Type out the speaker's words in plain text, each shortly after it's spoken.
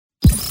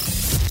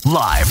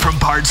Live from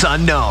parts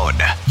unknown,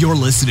 you're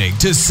listening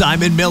to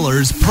Simon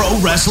Miller's Pro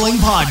Wrestling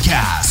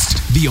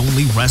Podcast, the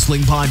only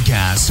wrestling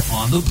podcast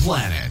on the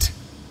planet,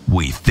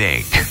 we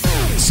think.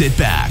 Sit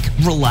back,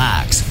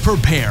 relax,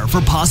 prepare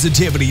for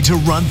positivity to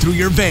run through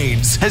your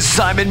veins as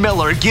Simon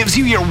Miller gives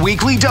you your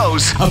weekly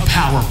dose of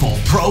powerful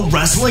pro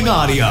wrestling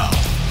audio.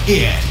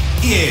 It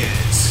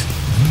is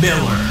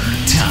Miller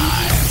Time.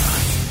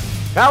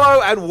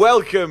 Hello and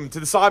welcome to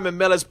the Simon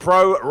Miller's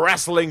Pro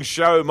Wrestling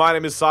Show. My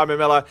name is Simon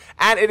Miller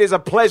and it is a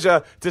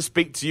pleasure to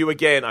speak to you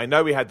again. I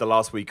know we had the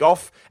last week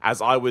off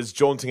as I was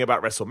jaunting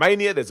about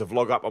WrestleMania. There's a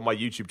vlog up on my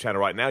YouTube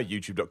channel right now,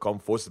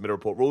 youtube.com/Miller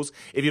Report Rules,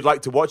 if you'd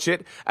like to watch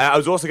it. I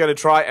was also going to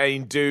try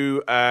and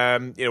do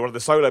one of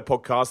the solo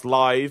podcasts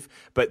live,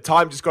 but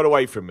time just got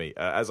away from me.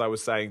 As I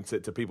was saying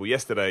to people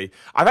yesterday,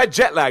 I've had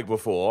jet lag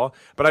before,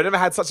 but I've never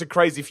had such a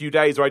crazy few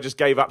days where I just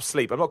gave up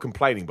sleep. I'm not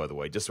complaining, by the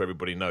way, just so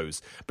everybody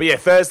knows. But yeah,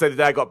 Thursday, the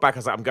day I got back, I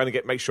was like, I'm going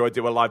to make sure I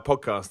do a live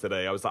podcast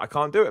today. I was like, I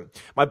can't do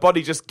it. My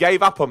body just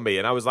gave up on me,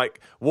 and I was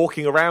like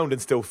walking around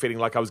and still feeling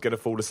like I was going to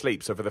fall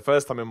asleep. So for the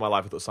first time in my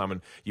life, I thought,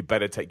 Simon, you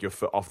better take your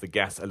foot off the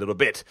gas a little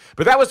bit.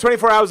 But that was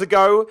 24 hours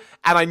ago,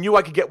 and I knew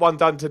I could get one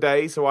done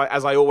today. So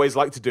as I always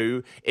like to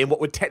do, in what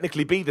would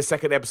technically be the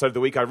second episode of the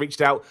week, I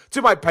reached out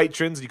to my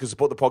patrons. You can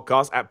support the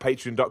podcast at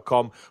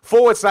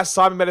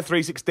patreon.com/Simon Miller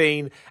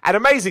 316. And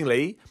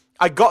amazingly,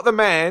 I got the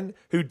man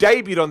who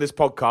debuted on this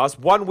podcast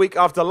 1 week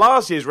after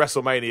last year's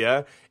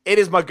WrestleMania. It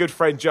is my good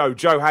friend, Joe.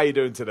 Joe, how you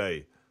doing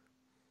today?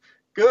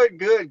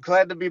 Good.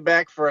 Glad to be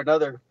back for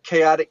another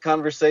chaotic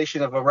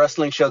conversation of a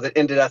wrestling show that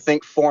ended, I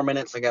think, 4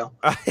 minutes ago.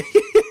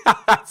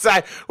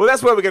 Well,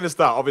 that's where we're going to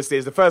start, obviously.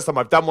 It's the first time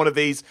I've done one of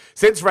these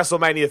since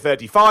WrestleMania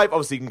 35.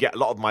 Obviously, you can get a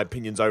lot of my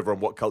opinions over on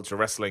What Culture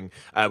Wrestling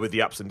with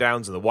the ups and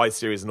downs and the Y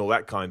series and all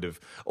that kind of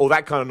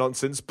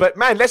nonsense. But,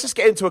 man, let's just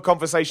get into a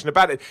conversation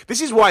about it.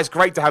 This is why it's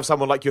great to have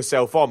someone like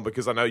yourself on,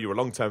 because I know you're a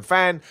long-term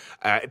fan.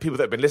 People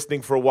that have been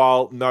listening for a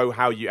while know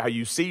how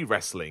you see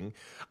wrestling.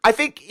 I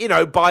think,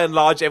 by and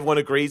large, everyone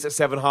agrees that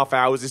 7.5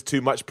 hours is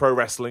too much pro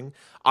wrestling.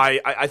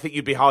 I think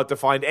you'd be hard to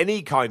find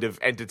any kind of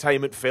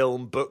entertainment,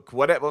 film, book,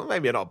 whatever. Well,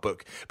 maybe not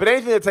book, but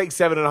anything that takes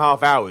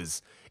 7.5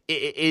 hours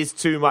is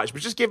too much.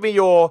 But just give me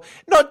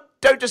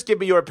don't just give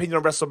me your opinion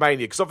on WrestleMania,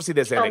 because obviously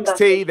there's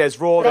NXT, there's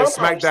Raw, there's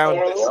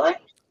SmackDown.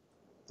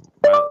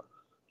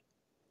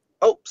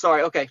 Oh,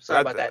 sorry. Okay,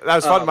 sorry about that. That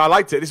was fun. I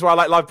liked it. This is why I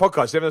like live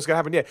podcasts. You never know what's going to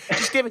happen. Yeah,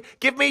 just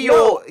give me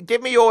your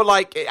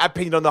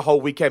opinion on the whole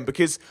weekend,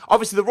 because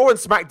obviously the Raw and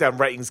SmackDown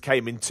ratings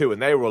came in too,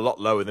 and they were a lot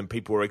lower than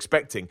people were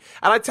expecting.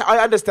 And I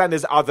understand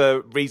there's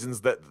other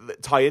reasons that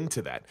tie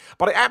into that,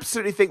 but I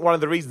absolutely think one of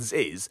the reasons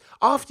is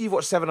after you've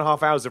watched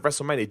 7.5 hours of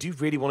WrestleMania, do you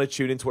really want to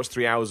tune in to watch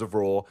 3 hours of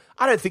Raw?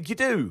 I don't think you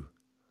do.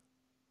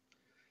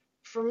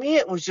 For me,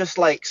 it was just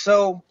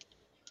so.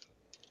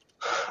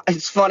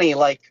 It's funny,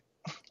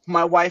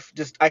 my wife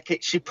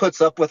she puts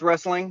up with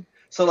wrestling.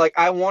 So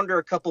I warned her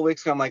a couple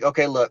weeks ago. I'm like,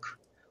 okay, look,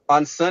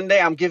 on Sunday,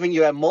 I'm giving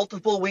you a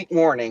multiple week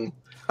warning.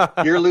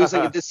 You're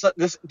losing it.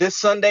 This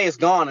Sunday is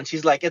gone. And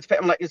she's like,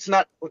 I'm like, it's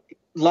not,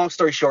 long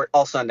story short,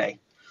 all Sunday.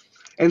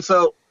 And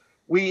so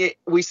we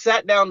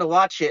sat down to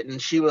watch it,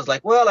 and she was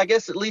like, well, I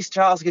guess at least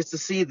Charles gets to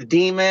see the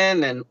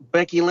Demon and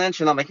Becky Lynch.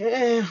 And I'm like,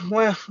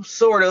 well,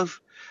 sort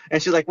of.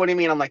 And she's like, what do you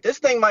mean? I'm like, this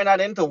thing might not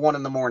end till 1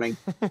 a.m. Of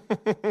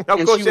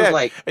course, she was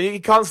like, and you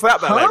can't stay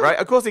up that late, right?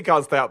 Of course he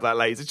can't stay up that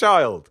late. He's a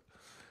child.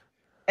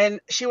 And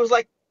she was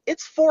like,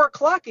 it's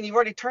 4:00 and you've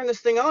already turned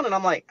this thing on. And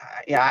I'm like,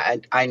 yeah,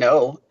 I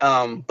know.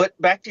 But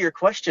back to your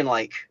question,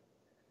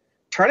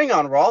 turning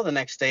on Raw the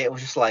next day, it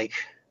was just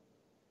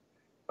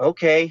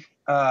okay.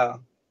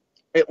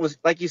 It was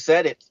like you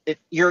said,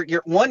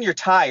 you're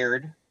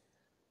tired.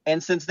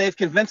 And since they've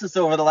convinced us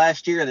over the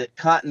last year that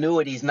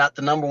continuity is not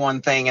the number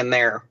one thing in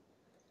their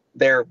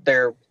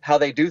how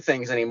they do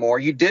things anymore,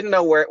 you didn't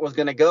know where it was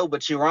going to go,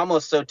 but you were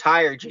almost so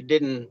tired you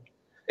didn't.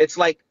 It's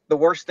like the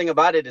worst thing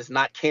about it is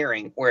not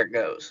caring where it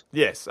goes.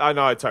 Yes, I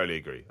know. I totally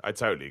agree.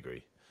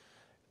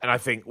 And I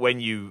think when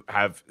you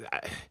have,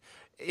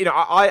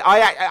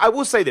 I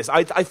will say this.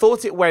 I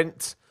thought it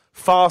went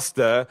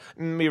faster.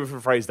 Let me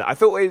rephrase that. I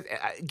thought,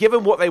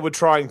 given what they were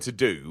trying to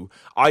do,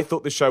 I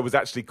thought the show was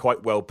actually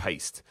quite well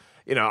paced.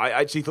 I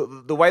actually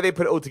thought the way they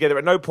put it all together,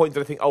 at no point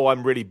did I think, oh,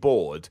 I'm really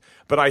bored.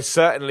 But I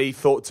certainly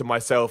thought to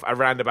myself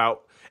around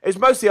about, it was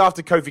mostly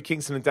after Kofi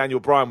Kingston and Daniel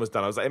Bryan was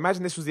done. I was like,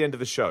 imagine this was the end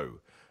of the show.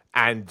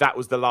 And that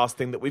was the last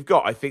thing that we've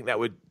got. I think that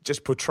would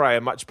just portray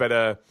a much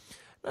better,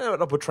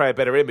 not portray a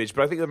better image,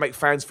 but I think it would make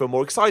fans feel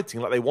more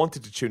exciting, like they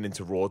wanted to tune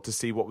into Raw to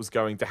see what was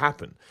going to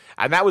happen.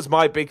 And that was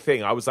my big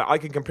thing. I was like, I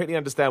can completely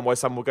understand why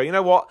someone will go, you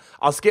know what,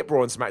 I'll skip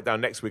Raw and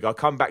SmackDown next week. I'll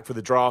come back for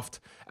the draft,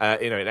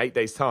 in 8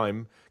 days'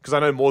 time, because I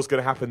know more's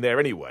going to happen there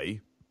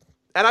anyway.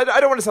 And I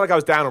don't want to sound like I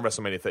was down on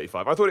WrestleMania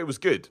 35. I thought it was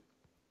good.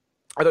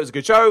 I thought it was a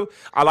good show.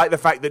 I like the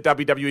fact that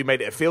WWE made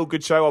it a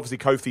feel-good show. Obviously,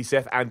 Kofi,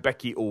 Seth, and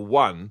Becky all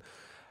won.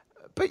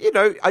 But,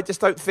 I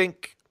just don't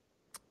think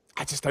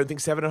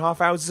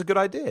 7.5 hours is a good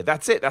idea.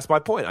 That's it. That's my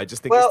point. I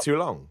just think it's too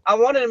long. I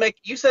wanted to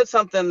you said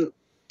something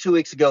 2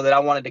 weeks ago that I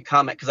wanted to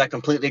comment, because I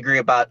completely agree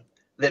about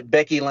that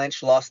Becky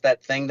Lynch lost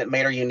that thing that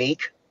made her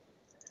unique.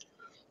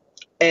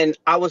 And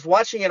I was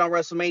watching it on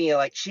WrestleMania.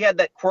 Like, she had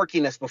that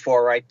quirkiness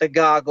before, right? The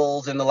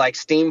goggles and the like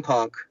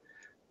steampunk.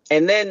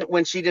 And then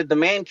when she did the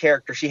man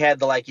character, she had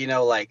the like,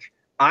 like,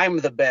 I'm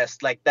the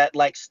best, like that,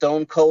 like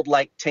Stone Cold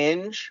like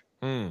tinge.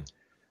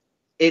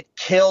 It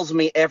kills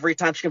me every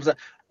time she comes up.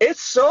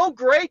 It's so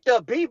great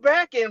to be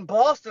back in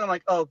Boston. I'm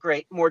like, oh,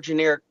 great. More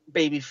generic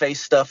babyface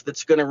stuff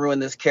that's going to ruin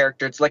this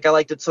character. It's like I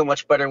liked it so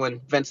much better when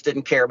Vince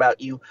didn't care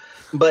about you.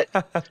 But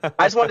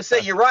I just wanted to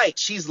say, you're right.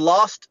 She's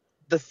lost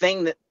the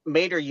thing that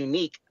made her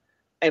unique.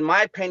 In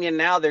my opinion,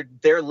 now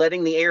they're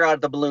letting the air out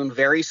of the balloon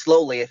very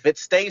slowly. If it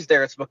stays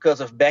there, it's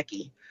because of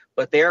Becky.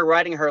 But they're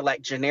writing her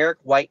like generic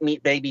white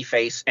meat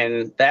babyface,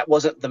 and that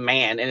wasn't the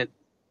man.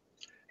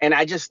 And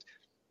I just...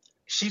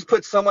 She's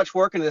put so much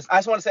work into this. I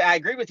just want to say I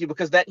agree with you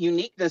because that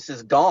uniqueness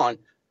is gone.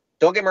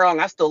 Don't get me wrong.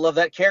 I still love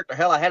that character.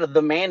 Hell, I had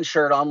the man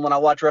shirt on when I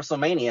watched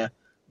WrestleMania.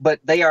 But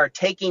they are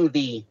taking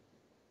the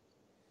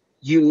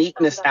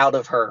uniqueness out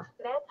of her,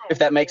 if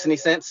that makes any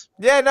sense.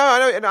 Yeah, no,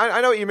 I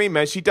know what you mean,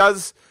 man. She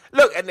does.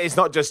 Look, and it's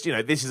not just,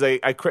 this is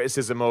a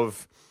criticism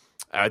of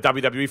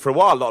WWE for a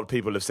while. A lot of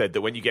people have said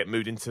that when you get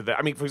moved into the...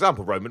 I mean, for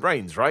example, Roman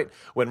Reigns, right?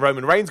 When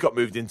Roman Reigns got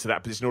moved into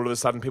that position, all of a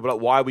sudden people are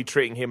like, why are we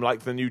treating him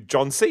like the new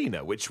John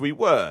Cena? Which we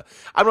were.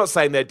 I'm not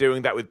saying they're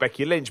doing that with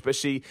Becky Lynch, but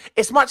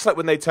it's much like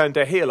when they turned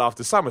her heel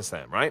after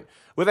SummerSlam, right?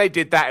 When they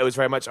did that, it was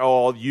very much,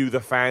 oh, you, the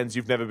fans,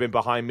 you've never been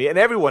behind me. And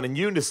everyone in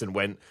unison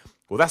went...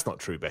 Well, that's not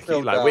true, Becky.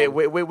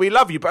 We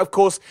love you. But, of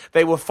course,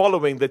 they were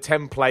following the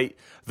template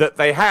that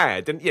they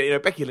had. And,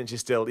 Becky Lynch is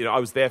still, I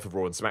was there for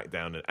Raw and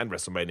SmackDown and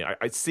WrestleMania.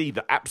 I see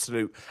the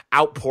absolute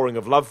outpouring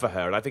of love for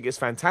her. And I think it's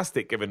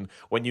fantastic given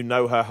when you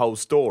know her whole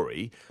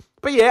story.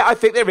 But, yeah, I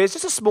think there is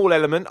just a small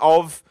element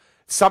of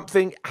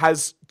something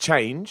has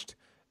changed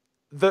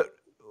that...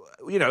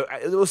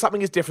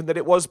 something is different than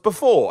it was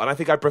before. And I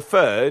think I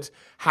preferred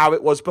how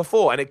it was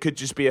before. And it could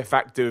just be a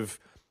fact of...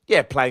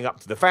 playing up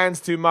to the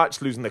fans too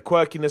much, losing the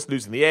quirkiness,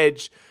 losing the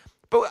edge.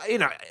 But,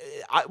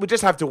 we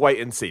just have to wait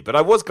and see. But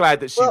I was glad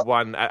that she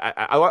won.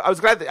 I was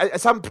glad that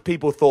some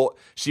people thought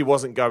she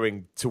wasn't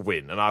going to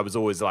win. And I was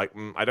always like,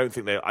 I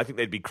think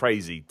they'd be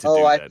crazy to do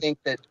that. I think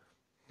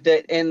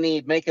that in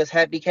the Make Us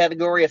Happy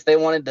category, if they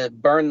wanted to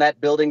burn that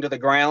building to the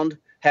ground,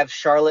 have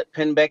Charlotte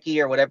pin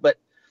Becky or whatever. But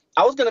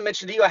I was going to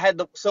mention to you,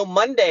 so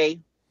Monday,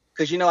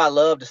 because I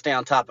love to stay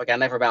on topic. I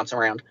never bounce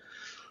around.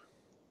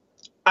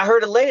 I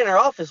heard a lady in her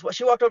office.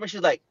 She walked over and she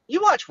was like,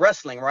 "You watch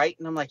wrestling, right?"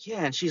 And I'm like,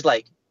 "Yeah." And she's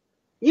like,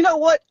 "You know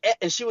what?"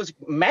 And she was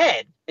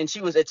mad. And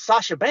it's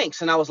Sasha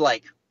Banks. And I was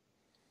like,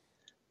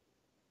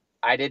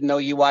 "I didn't know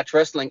you watch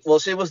wrestling."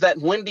 Well, it was that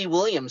Wendy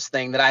Williams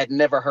thing that I had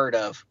never heard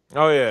of.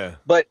 Oh, yeah.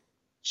 But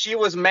she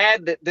was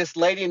mad that this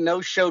lady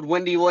no-showed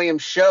Wendy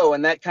Williams' show.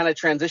 And that kind of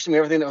transitioned me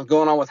everything that was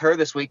going on with her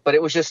this week. But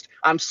it was just,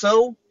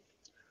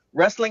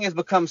 wrestling has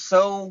become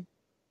so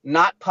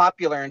not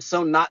popular and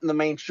so not in the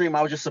mainstream.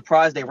 I was just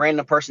surprised a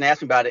random person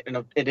asked me about it, and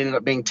it ended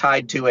up being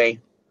tied to a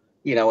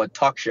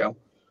talk show.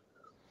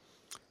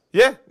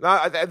 Yeah, no,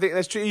 I think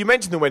that's true. You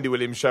mentioned the Wendy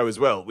Williams show as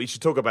well. We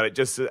should talk about it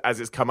just as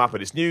it's come up, and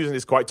it's news and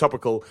it's quite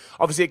topical.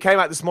 Obviously, it came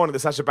out this morning that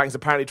Sasha Banks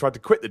apparently tried to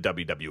quit the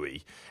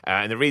WWE.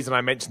 And the reason I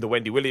mentioned the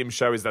Wendy Williams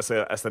show is that's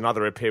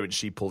another appearance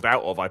she pulled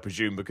out of, I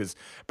presume, because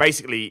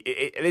basically,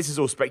 this is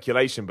all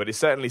speculation, but it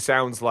certainly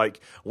sounds like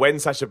when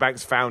Sasha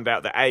Banks found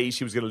out that A,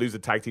 she was going to lose the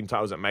tag team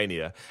titles at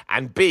Mania,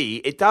 and B,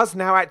 it does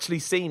now actually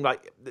seem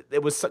like there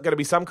was going to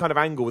be some kind of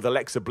angle with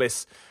Alexa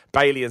Bliss,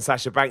 Bayley and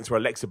Sasha Banks where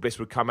Alexa Bliss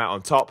would come out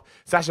on top.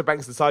 Sasha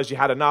Banks decided she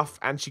had enough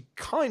and she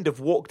kind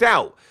of walked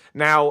out.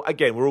 Now,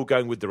 again, we're all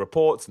going with the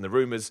reports and the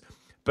rumours,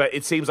 but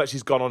it seems like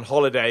she's gone on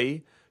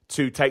holiday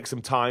to take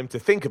some time to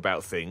think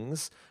about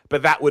things,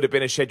 but that would have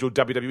been a scheduled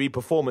WWE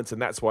performance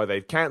and that's why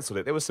they've cancelled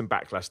it. There was some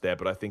backlash there,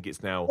 but I think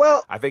it's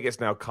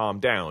now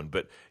calmed down.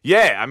 But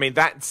yeah, I mean,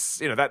 that's,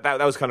 that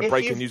was kind of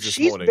breaking news this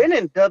morning. She's been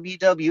in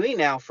WWE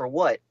now for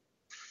what,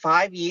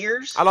 5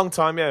 years? A long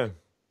time, yeah.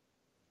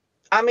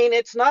 I mean,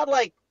 it's not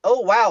like,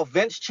 oh, wow,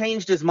 Vince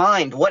changed his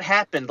mind. What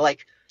happened?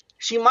 Like,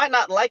 she might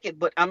not like it,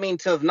 but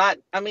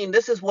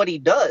this is what he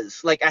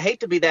does. Like, I hate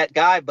to be that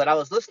guy, but I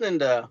was listening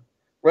to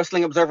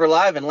Wrestling Observer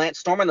Live and Lance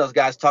Storm and those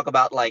guys talk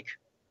about, like,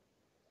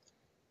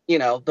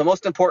 the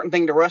most important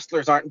thing to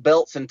wrestlers aren't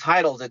belts and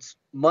titles. It's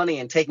money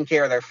and taking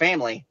care of their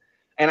family.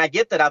 And I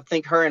get that. I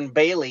think her and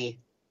Bayley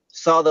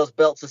saw those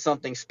belts as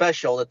something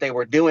special, that they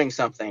were doing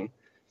something.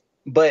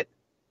 But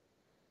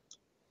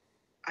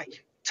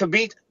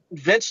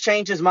Vince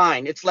changed his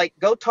mind. It's like,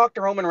 go talk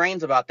to Roman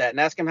Reigns about that and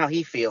ask him how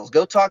he feels.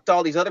 Go talk to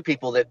all these other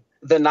people that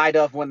the night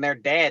of when their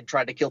dad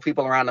tried to kill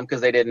people around them because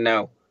they didn't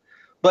know.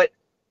 But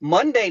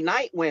Monday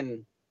night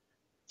when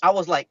I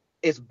was like,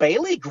 is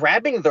Bayley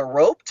grabbing the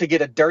rope to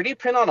get a dirty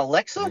pin on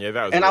Alexa? Yeah,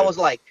 that was and weird. I was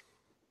like,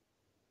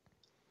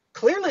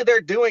 clearly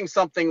they're doing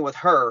something with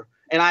her.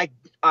 And I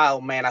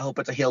hope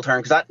it's a heel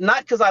turn.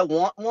 Not because I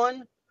want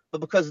one,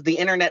 but because the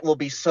internet will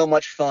be so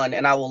much fun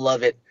and I will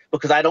love it.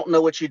 Because I don't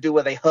know what you do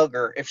with a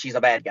hugger if she's a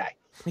bad guy.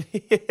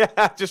 Yeah,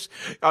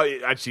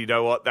 actually, you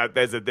know what?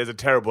 There's a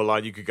terrible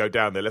line you could go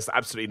down there. Let's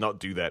absolutely not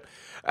do that.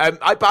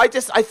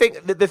 I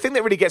think the thing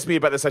that really gets me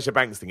about the Sasha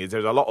Banks thing is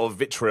there's a lot of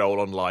vitriol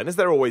online, as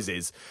there always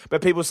is.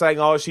 But people saying,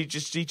 "Oh, she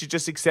should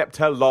just accept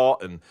her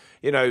lot," and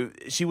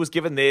she was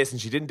given this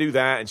and she didn't do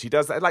that, and she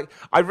does that. Like,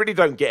 I really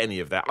don't get any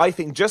of that. I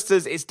think just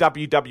as it's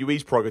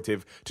WWE's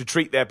prerogative to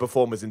treat their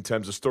performers in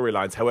terms of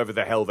storylines however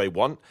the hell they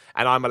want,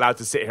 and I'm allowed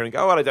to sit here and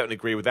go, "Oh, well, I don't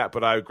agree with that,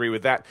 but I agree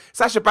with that."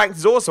 Sasha Banks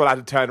is also allowed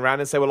to turn around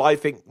and say, "Well, I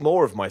think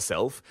more of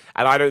myself,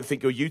 and I don't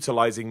think you're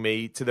utilizing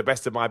me to the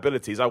best of my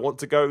abilities. I want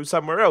to go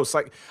somewhere else."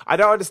 Like, I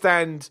don't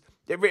understand.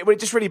 It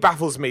just really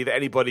baffles me that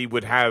anybody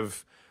would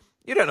have.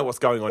 You don't know what's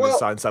going on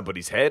inside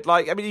somebody's head.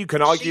 Like, I mean, you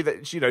can argue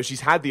that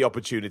she's had the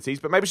opportunities,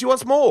 but maybe she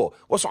wants more.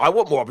 I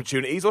want more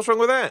opportunities. What's wrong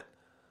with that?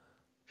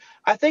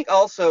 I think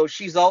also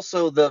she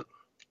doesn't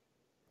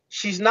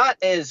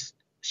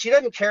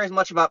care as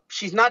much about.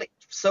 She's not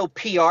so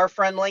PR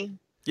friendly.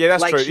 Yeah,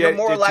 that's true. You're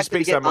more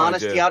likely to get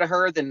honesty out of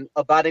her than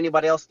about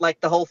anybody else.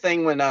 Like the whole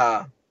thing when,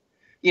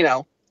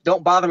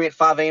 don't bother me at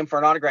 5 a.m. for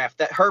an autograph.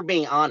 That her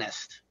being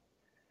honest.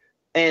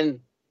 And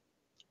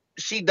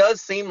she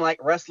does seem like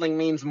wrestling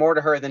means more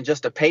to her than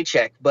just a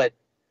paycheck. But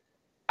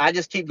I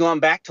just keep going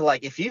back to,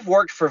 like, if you've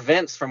worked for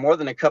Vince for more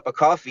than a cup of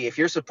coffee, if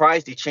you're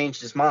surprised he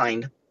changed his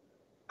mind,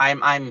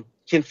 I'm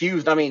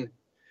confused. I mean,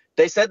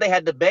 they said they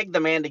had to beg the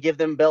man to give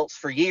them belts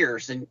for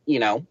years. And,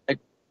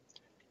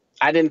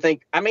 I didn't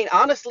think,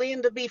 honestly,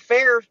 and to be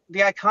fair, the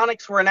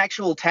Iconics were an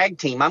actual tag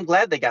team. I'm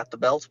glad they got the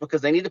belts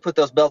because they need to put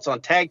those belts on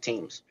tag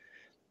teams.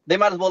 They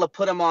might as well have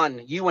put them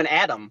on you and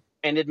Adam,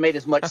 and it made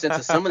as much sense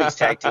as some of these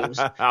tag teams.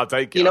 I'll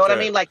take it. You know what I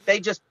mean? Like,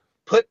 they just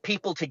put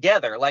people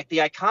together. Like, the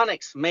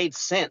Iconics made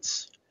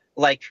sense.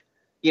 Like,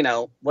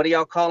 what do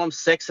y'all call them?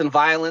 Sex and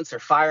Violence or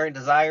Fire and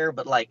Desire?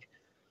 But, like,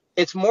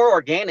 it's more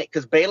organic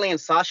because Bayley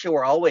and Sasha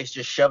were always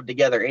just shoved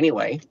together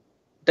anyway.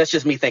 That's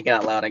just me thinking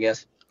out loud, I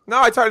guess.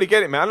 No, I totally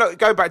get it, man. Look,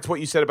 going back to what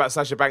you said about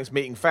Sasha Banks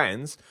meeting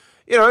fans,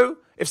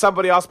 if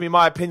somebody asked me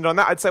my opinion on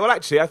that, I'd say, well,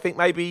 actually, I think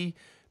maybe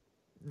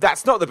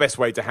that's not the best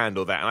way to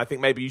handle that. And I think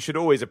maybe you should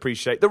always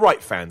appreciate the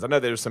right fans. I know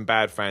there are some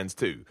bad fans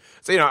too.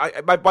 So,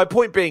 my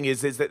point being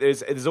is that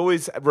there's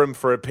always room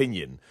for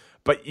opinion.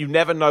 But you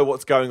never know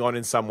what's going on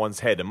in someone's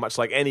head. And much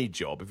like any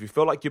job, if you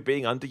feel like you're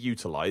being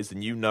underutilized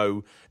and you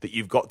know that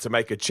you've got to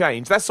make a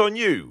change, that's on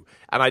you.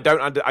 And I don't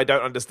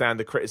understand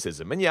the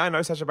criticism. And yeah, I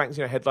know Sasha Banks,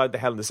 headlined the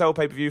Hell in a Cell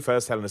pay-per-view,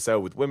 first Hell in a Cell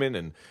with women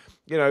and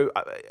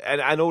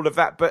all of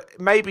that. But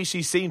maybe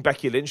she's seen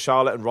Becky Lynch,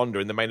 Charlotte and Ronda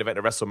in the main event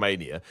of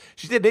WrestleMania.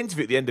 She did an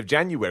interview at the end of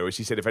January where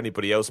she said if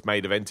anybody else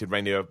made evented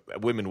Mania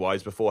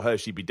women-wise before her,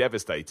 she'd be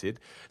devastated.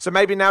 So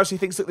maybe now she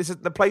thinks that this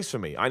isn't the place for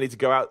me. I need to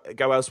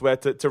go elsewhere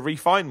to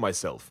refine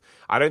myself.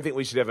 I don't think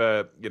we should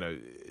ever,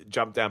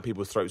 jump down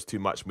people's throats too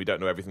much and we don't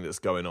know everything that's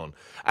going on.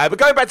 But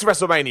going back to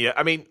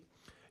WrestleMania,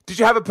 did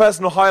you have a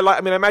personal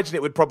highlight? I imagine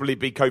it would probably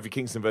be Kofi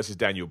Kingston versus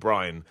Daniel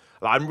Bryan.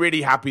 I'm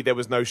really happy there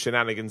was no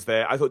shenanigans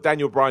there. I thought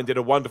Daniel Bryan did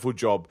a wonderful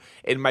job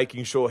in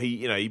making sure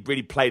he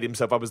really played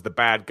himself up as the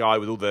bad guy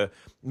with all the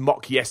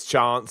mock yes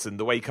chants and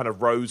the way he kind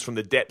of rose from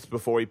the depths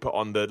before he put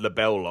on the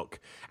LeBell lock.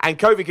 And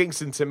Kofi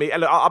Kingston, to me,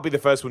 and I'll be the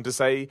first one to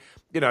say,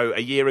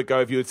 a year ago,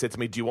 if you had said to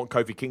me, do you want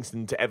Kofi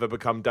Kingston to ever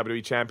become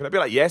WWE champion? I'd be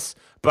like, yes,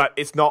 but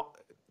it's not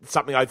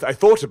something I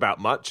thought about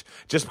much,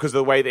 just because of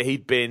the way that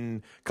he'd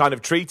been kind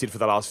of treated for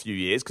the last few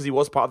years, because he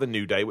was part of the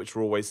New Day, which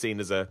were always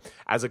seen as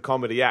a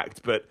comedy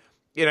act. But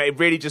it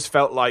really just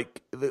felt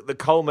like the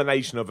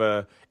culmination of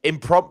a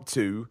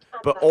impromptu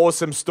but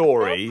awesome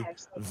story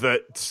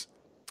that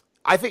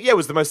I think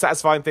was the most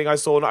satisfying thing I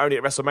saw, not only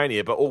at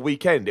WrestleMania but all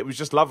weekend. It was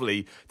just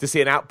lovely to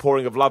see an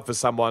outpouring of love for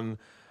someone.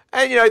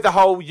 And, the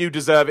whole you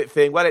deserve it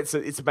thing, well,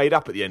 it's made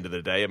up at the end of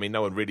the day.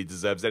 No one really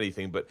deserves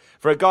anything. But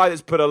for a guy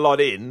that's put a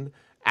lot in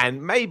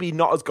and maybe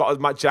not got as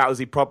much out as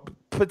he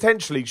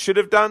potentially should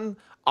have done,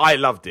 I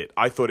loved it.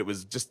 I thought it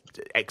was just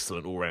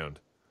excellent all round.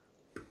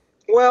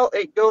 Well,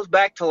 it goes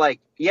back to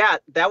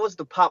that was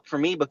the pop for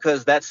me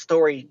because that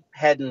story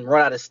hadn't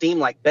run out of steam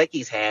like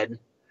Becky's had.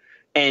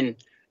 And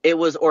it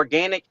was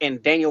organic,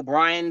 and Daniel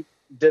Bryan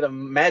did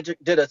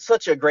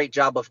such a great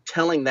job of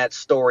telling that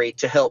story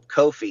to help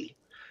Kofi.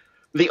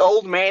 The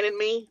old man in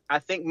me, I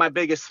think my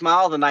biggest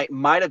smile of the night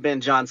might have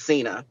been John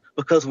Cena,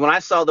 because when I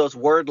saw those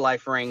Word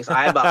Life rings,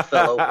 I about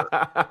fell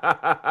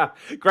over.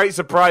 Great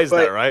surprise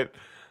there, right?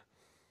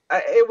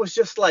 It was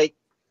just like,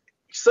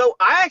 so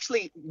I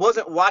actually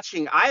wasn't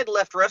watching. I had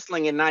left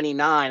wrestling in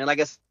 99, and like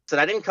I said,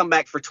 I didn't come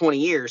back for 20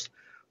 years,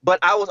 but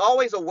I was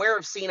always aware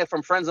of Cena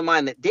from friends of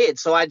mine that did,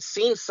 so I'd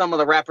seen some of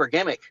the rapper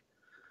gimmick.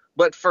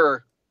 But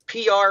for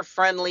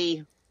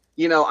PR-friendly,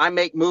 I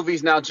make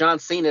movies now, John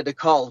Cena, to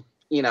call,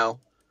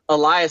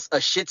 Elias a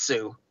Shih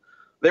Tzu,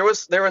 there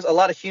was a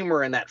lot of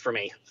humor in that for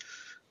me.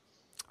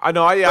 I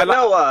know.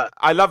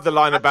 I love the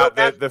line about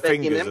the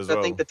fingers as well.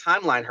 I think the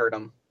timeline hurt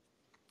him.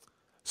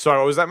 Sorry,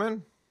 what was that,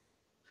 man?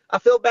 I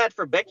feel bad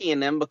for Becky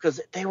and them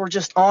because they were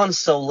just on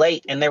so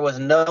late, and there was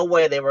no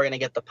way they were going to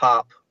get the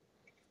pop.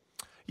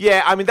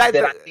 Yeah, I mean that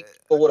I think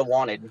people would have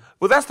wanted.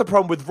 Well, that's the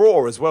problem with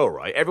Raw as well,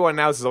 right? Everyone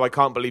now says, "Oh, I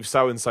can't believe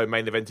so and so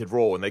main evented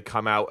Raw," and they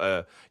come out,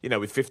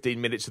 with 15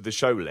 minutes of the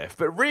show left.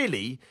 But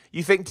really,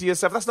 you think to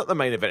yourself, that's not the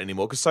main event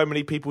anymore because so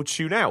many people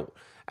tune out.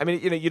 I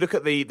mean, you look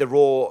at the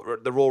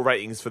Raw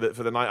ratings for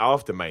the night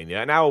after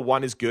Mania, and hour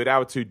 1 is good,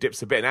 hour 2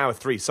 dips a bit, and hour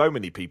 3, so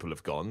many people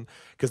have gone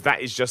because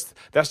that's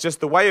just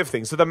the way of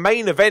things. So the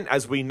main event,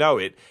 as we know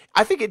it,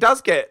 I think it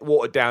does get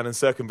watered down and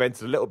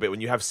circumvented a little bit when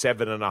you have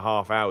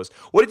 7.5 hours.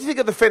 What did you think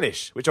of the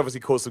finish, which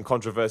obviously caused some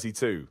controversy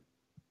too?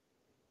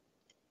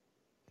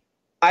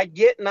 I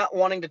get not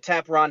wanting to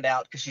tap Ronda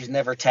out because she's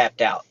never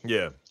tapped out.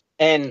 Yeah,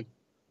 and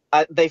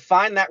they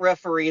fined that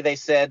referee. They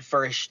said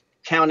for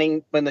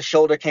counting when the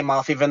shoulder came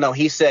off, even though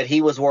he said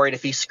he was worried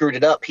if he screwed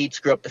it up, he'd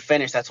screw up the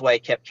finish. That's why he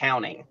kept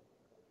counting.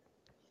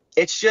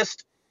 It's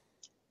just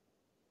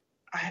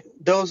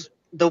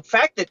the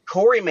fact that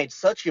Corey made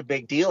such a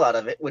big deal out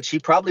of it, which he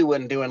probably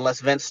wouldn't do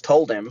unless Vince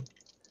told him.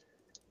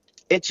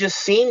 It just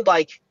seemed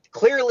like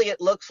clearly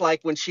it looks like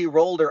when she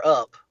rolled her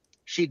up,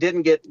 she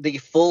didn't get the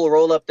full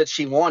roll up that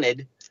she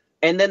wanted.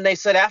 And then they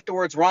said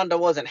afterwards Ronda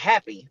wasn't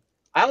happy.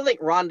 I don't think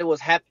Ronda was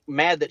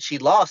mad that she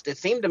lost. It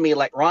seemed to me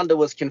like Ronda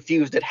was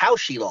confused at how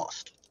she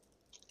lost.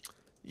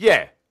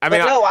 Yeah.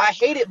 I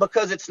hate it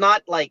because it's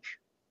not like,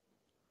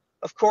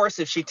 of course,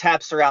 if she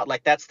taps her out,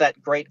 like that's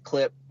that great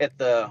clip at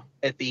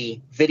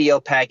the video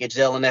package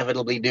they'll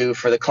inevitably do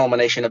for the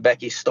culmination of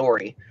Becky's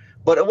story.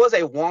 But it was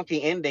a wonky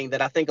ending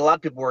that I think a lot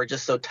of people were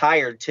just so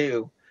tired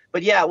too.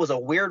 But yeah, it was a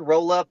weird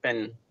roll up,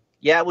 and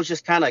yeah, it was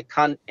just kind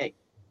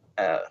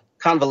of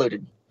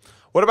convoluted.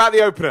 What about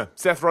the opener,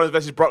 Seth Rollins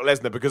versus Brock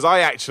Lesnar? Because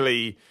I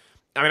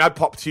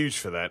popped huge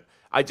for that.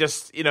 I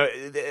just,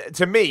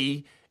 to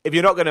me, if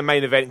you're not going to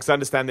main event, because I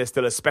understand there's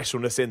still a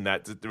specialness in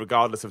that,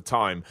 regardless of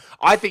time,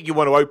 I think you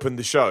want to open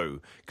the show,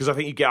 because I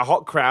think you get a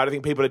hot crowd. I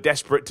think people are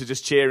desperate to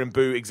just cheer and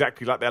boo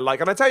exactly like they're like.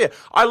 And I tell you,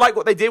 I like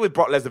what they did with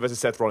Brock Lesnar versus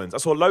Seth Rollins. I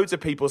saw loads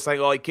of people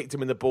saying, oh, he kicked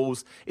him in the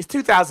balls. It's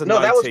 2019.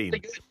 No, that was really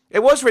good.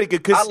 It was really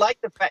good. I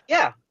like the fact,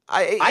 yeah.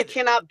 I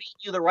cannot beat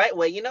you the right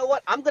way. You know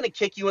what? I'm going to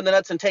kick you in the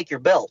nuts and take your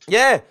belt.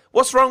 Yeah.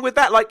 What's wrong with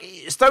that? Like,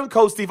 Stone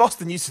Cold Steve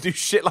Austin used to do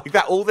shit like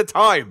that all the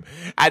time,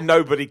 and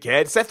nobody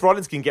cared. Seth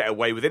Rollins can get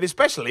away with it,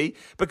 especially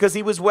because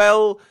he was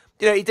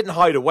he didn't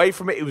hide away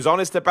from it. He was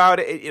honest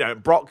about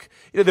it. Brock,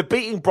 the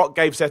beating Brock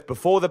gave Seth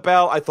before the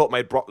bell, I thought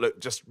made Brock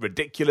look just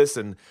ridiculous.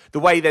 And the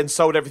way he then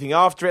sold everything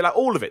after it, like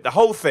all of it, the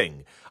whole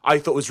thing, I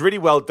thought was really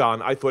well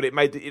done. I thought it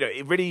made,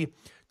 it really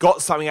got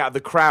something out of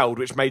the crowd,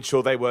 which made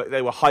sure they were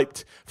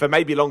hyped for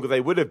maybe longer they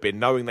would have been,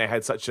 knowing they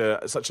had such a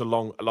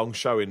long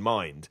show in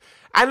mind.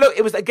 And look,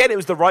 it was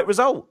the right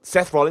result.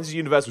 Seth Rollins is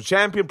Universal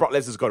Champion. Brock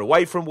Lesnar's gone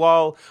away for a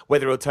while.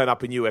 Whether he'll turn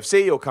up in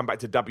UFC or come back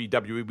to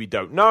WWE, we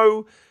don't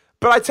know.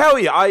 But I tell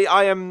you,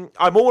 I'm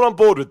all on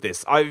board with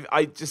this.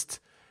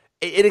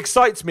 It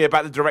excites me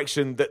about the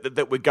direction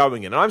that we're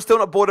going in. And I'm still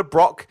not bored of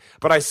Brock,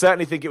 but I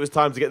certainly think it was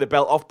time to get the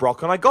belt off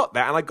Brock, and I got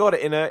that, and I got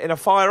it in a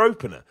fire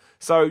opener.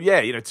 So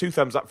yeah, 2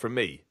 thumbs up from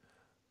me.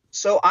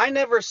 So I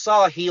never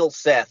saw heel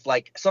Seth.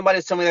 Like, somebody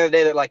told me the other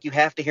day that, like, you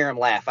have to hear him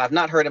laugh. I've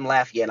not heard him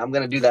laugh yet. I'm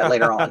going to do that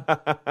later on.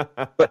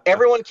 But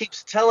everyone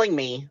keeps telling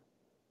me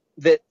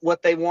that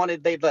what they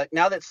wanted,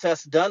 now that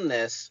Seth's done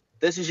this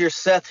is your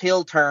Seth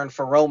heel turn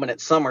for Roman at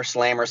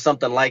SummerSlam or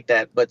something like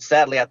that. But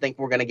sadly, I think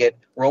we're going to get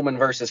Roman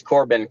versus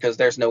Corbin because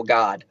there's no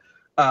God.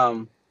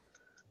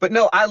 But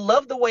no, I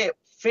love the way it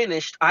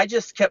finished. I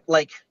just kept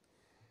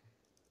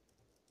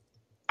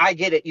I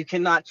get it. You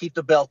cannot keep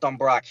the belt on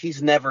Brock.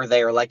 He's never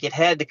there. Like, it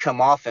had to come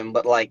off him.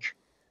 But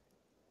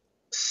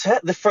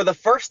for the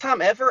first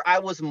time ever, I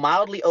was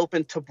mildly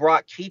open to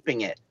Brock keeping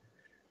it.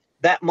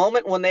 That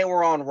moment when they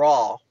were on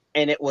Raw,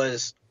 and it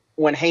was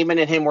when Heyman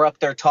and him were up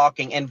there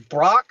talking, and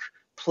Brock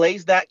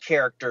plays that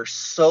character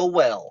so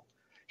well.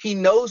 He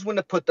knows when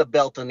to put the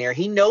belt in there.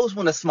 He knows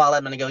when to smile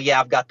at him and go, yeah,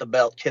 I've got the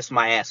belt, kiss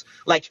my ass.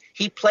 Like,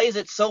 he plays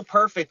it so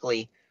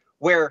perfectly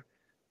where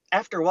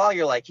after a while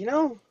you're like,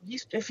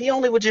 if he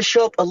only would just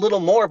show up a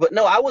little more. But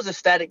no, I was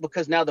ecstatic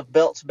because now the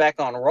belt's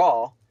back on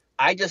Raw.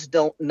 I just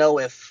don't know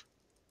if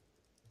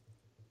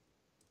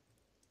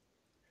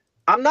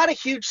I'm not a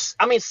huge,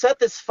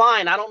 Seth is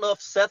fine. I don't know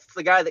if Seth's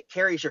the guy that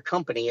carries your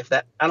company.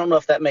 I don't know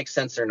if that makes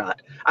sense or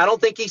not. I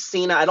don't think he's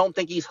Cena. I don't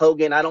think he's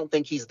Hogan. I don't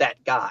think he's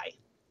that guy.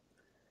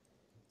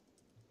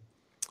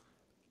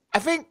 I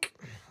think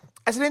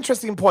that's an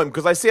interesting point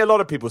because I see a lot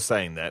of people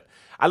saying that.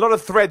 A lot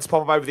of threads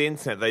pop up over the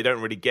internet. They don't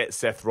really get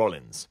Seth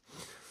Rollins.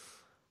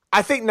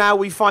 I think now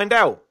we find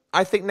out.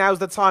 I think now's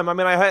the time.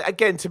 I heard,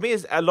 again, to me,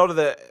 is a lot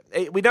of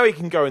we know he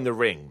can go in the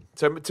ring.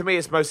 So to me,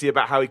 it's mostly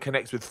about how he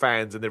connects with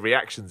fans and the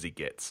reactions he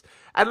gets.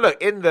 And look,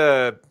 in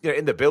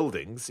the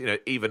buildings,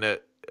 even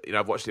at,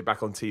 I've watched it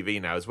back on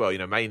TV now as well,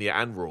 Mania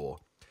and Raw.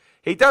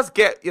 He does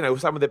get,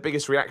 some of the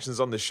biggest reactions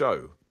on the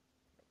show.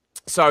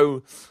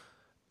 So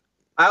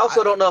I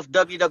also don't know if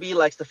WWE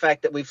likes the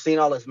fact that we've seen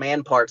all his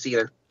man parts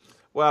either.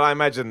 Well, I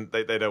imagine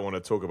they don't want to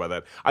talk about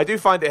that. I do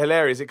find it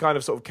hilarious. It kind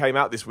of sort of came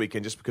out this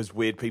weekend just because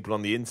weird people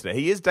on the internet.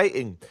 He is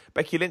dating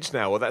Becky Lynch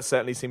now, or that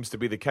certainly seems to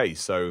be the case.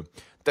 So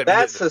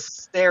that's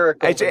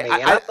hysterical to me,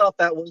 and I thought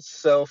that was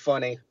so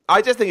funny.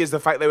 I just think it's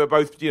the fact they were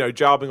both,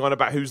 jarbing on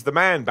about who's the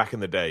man back in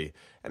the day,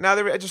 and now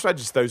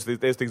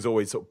those things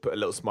always sort of put a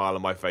little smile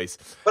on my face.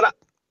 But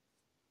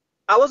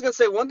I was gonna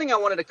say one thing I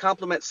wanted to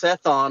compliment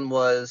Seth on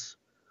was,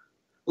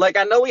 like,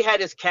 I know he had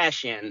his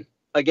cash in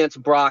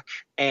against Brock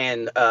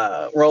and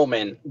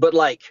Roman, but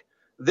like,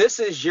 this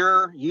is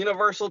your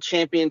Universal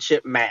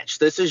Championship match.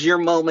 This is your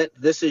moment.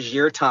 This is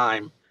your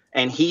time.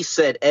 And he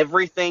said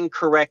everything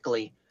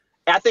correctly.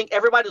 I think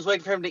everybody was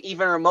waiting for him to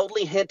even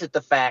remotely hint at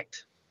the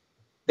fact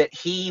that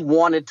he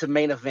wanted to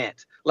main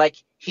event. Like,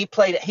 he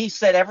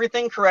said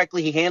everything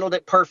correctly. He handled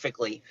it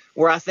perfectly,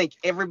 where I think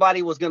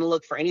everybody was going to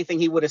look for anything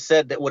he would have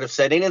said that would have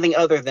said anything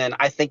other than,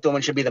 I think the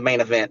woman should be the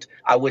main event.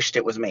 I wished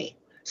it was me.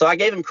 So I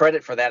gave him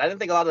credit for that. I didn't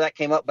think a lot of that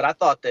came up, but I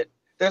thought that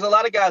there's a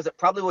lot of guys that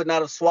probably would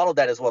not have swallowed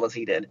that as well as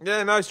he did.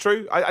 Yeah, no, it's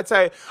true. I'd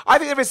say, I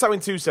think there is something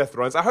to Seth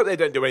Rollins. I hope they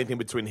don't do anything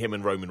between him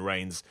and Roman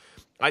Reigns.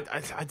 I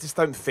just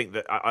don't think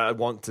that I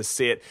want to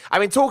see it. I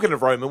mean, talking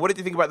of Roman, what did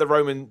you think about the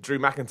Roman-Drew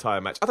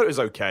McIntyre match? I thought it was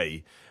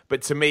okay,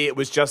 but to me, it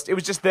was just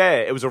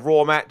there. It was a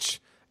Raw match,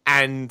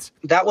 and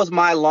that was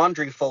my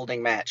laundry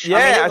folding match.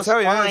 Yeah, I tell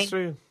you, that's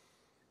true.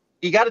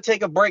 You got to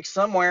take a break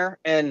somewhere,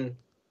 and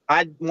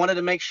I wanted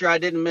to make sure I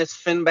didn't miss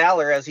Finn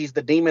Balor, as he's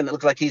the demon that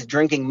looks like he's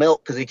drinking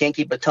milk because he can't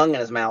keep a tongue in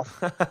his mouth.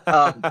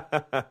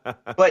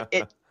 But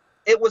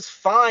it was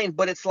fine,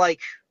 but it's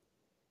like,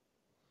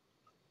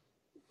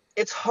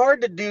 it's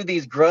hard to do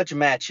these grudge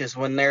matches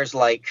when there's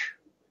like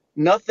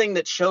nothing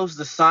that shows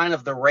the sign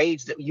of the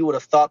rage that you would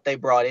have thought they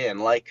brought in.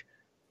 Like,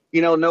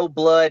 no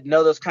blood,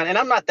 no those kind of, and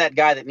I'm not that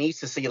guy that needs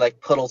to see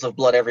like puddles of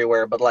blood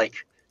everywhere, but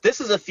like,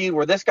 this is a feud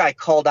where this guy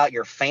called out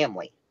your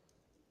family.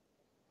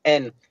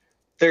 And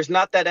there's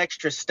not that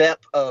extra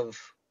step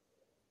of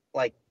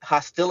like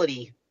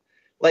hostility.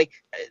 Like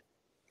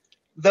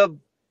the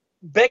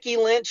Becky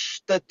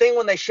Lynch, the thing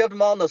when they shoved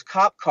them all in those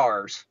cop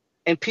cars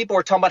and people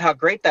were talking about how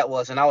great that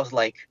was. And I was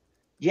like,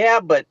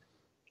 yeah, but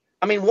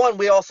I mean, one,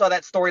 we all saw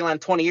that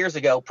storyline 20 years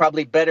ago,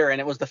 probably better.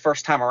 And it was the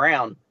first time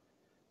around,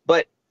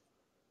 but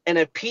in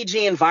a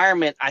PG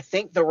environment, I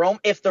think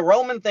if the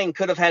Roman thing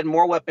could have had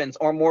more weapons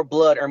or more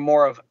blood or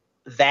more of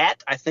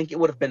that, I think it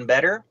would have been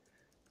better,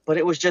 but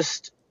it was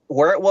just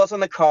where it was on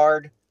the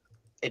card.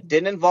 It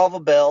didn't involve a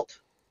belt.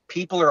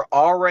 People are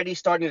already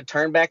starting to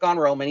turn back on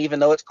Roman, even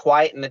though it's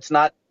quiet and it's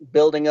not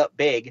building up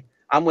big.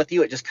 I'm with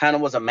you. It just kind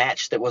of was a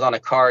match that was on a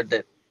card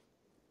that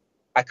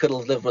I could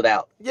have lived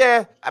without.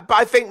 Yeah, but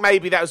I think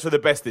maybe that was for the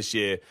best this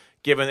year,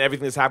 given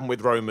everything that's happened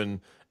with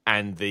Roman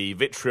and the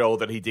vitriol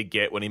that he did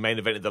get when he main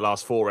evented the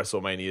last 4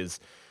 WrestleManias.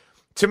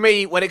 To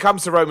me, when it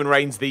comes to Roman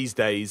Reigns these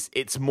days,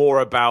 it's more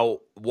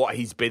about what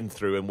he's been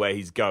through and where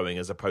he's going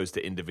as opposed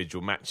to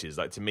individual matches.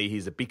 Like, to me,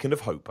 he's a beacon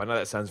of hope. I know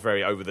that sounds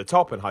very over the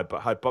top and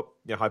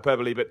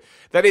hyperbole, but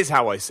that is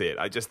how I see it.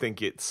 I just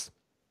think it's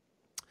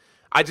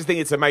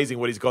amazing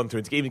what he's gone through,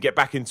 and to even get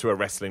back into a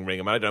wrestling ring.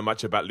 I mean, I don't know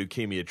much about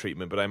leukemia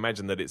treatment, but I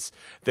imagine that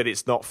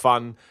it's not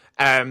fun.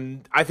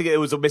 I think it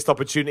was a missed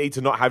opportunity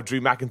to not have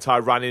Drew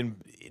McIntyre run in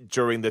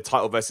during the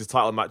title versus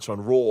title match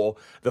on Raw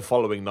the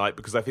following night,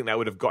 because I think that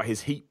would have got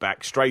his heat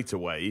back straight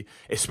away,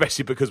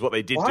 especially because what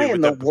they did Why do. Why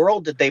in the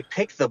world did they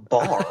pick the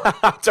bar?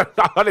 I don't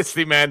know.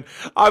 Honestly, man,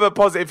 I'm a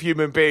positive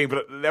human being,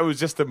 but that was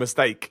just a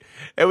mistake.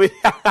 It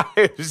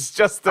was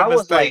just a mistake.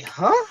 Was like,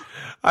 huh?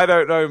 I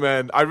don't know,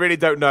 man. I really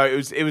don't know.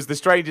 It was the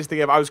strangest thing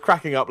ever. I was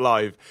cracking up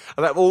live.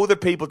 And all the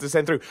people to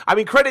send through. I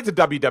mean, credit to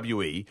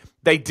WWE.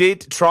 They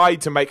did try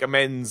to make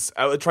amends,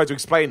 try to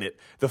explain it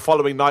the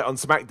following night on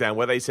SmackDown,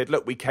 where they said,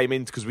 look, we came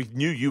in because we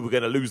knew you were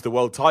going to lose the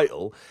world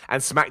title,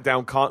 and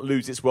SmackDown can't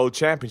lose its world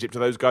championship to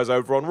those guys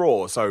over on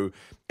Raw. So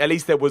at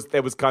least there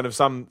was kind of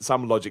some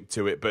logic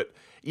to it. But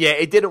yeah,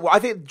 it didn't. I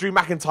think Drew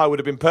McIntyre would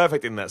have been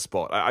perfect in that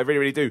spot. I really,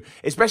 really do.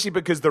 Especially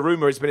because the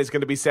rumor has been it's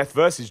going to be Seth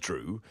versus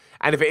Drew.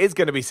 And if it is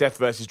going to be Seth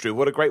versus Drew,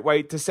 what a great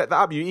way to set that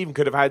up. You even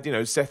could have had,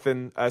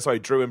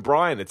 Drew and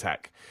Bryan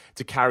attack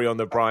to carry on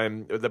the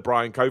Bryan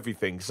Kofi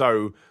thing.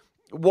 So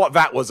what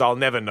that was, I'll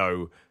never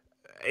know.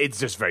 It's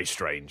just very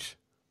strange.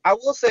 I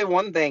will say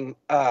one thing,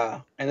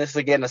 and this is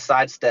again a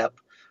sidestep,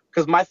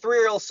 because my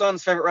 3-year-old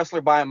son's favorite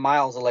wrestler by a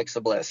mile is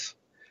Alexa Bliss.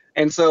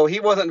 And so he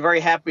wasn't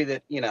very happy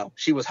that,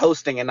 she was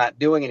hosting and not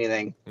doing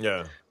anything.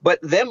 Yeah. But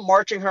them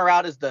marching her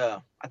out as I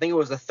think it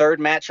was the 3rd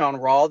match on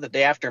Raw the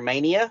day after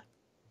Mania,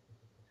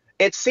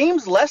 it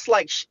seems less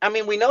like,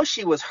 we know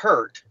she was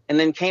hurt and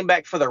then came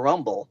back for the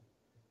Rumble.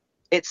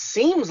 It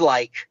seems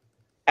like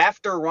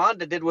after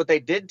Ronda did what they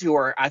did to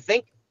her, I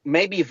think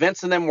maybe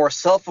Vince and them were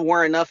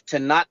self-aware enough to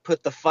not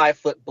put the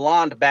 5-foot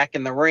blonde back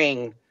in the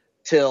ring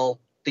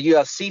till the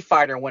UFC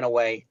fighter went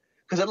away.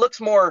 Because it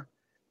looks more...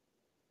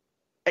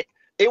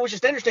 It was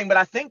just interesting, but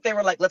I think they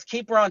were like, let's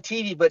keep her on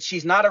TV, but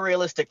she's not a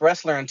realistic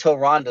wrestler until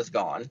Ronda's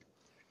gone.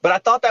 But I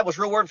thought that was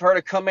real weird for her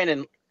to come in,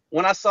 and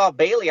when I saw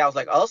Bayley, I was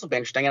like, oh, this will be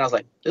interesting. And I was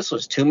like, this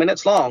was 2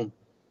 minutes long.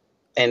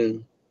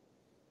 And,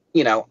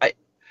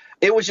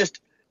 it was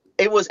just,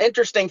 it was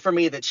interesting for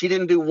me that she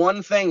didn't do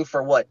one thing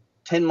for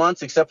 10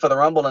 months except for the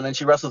Rumble, and then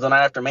she wrestles the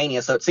night after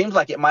Mania. So it seems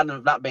like it might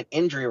have not been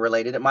injury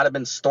related. It might have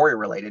been story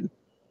related.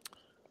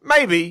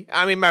 Maybe.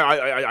 I mean,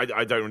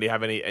 I don't really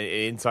have any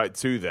insight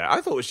to that. I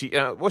thought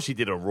what she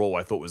did on Raw,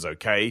 I thought was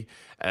okay.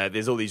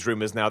 There's all these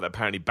rumors now that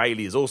apparently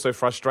Bayley is also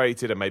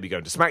frustrated and maybe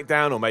going to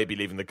SmackDown or maybe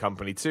leaving the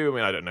company too. I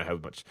mean, I don't know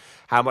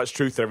how much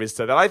truth there is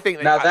to that. I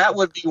think that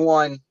would be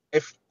one.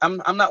 If I'm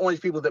not one of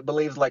these people that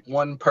believes like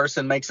one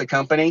person makes a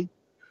company,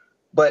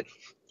 but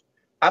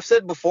I've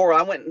said before,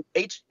 I went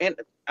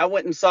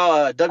and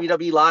saw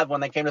WWE Live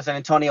when they came to San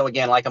Antonio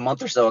again like a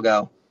month or so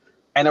ago.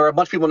 And there were a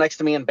bunch of people next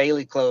to me in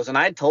Bayley clothes. And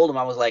I had told them,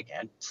 I was like,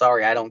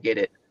 sorry, I don't get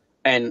it.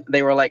 And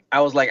they were like,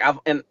 I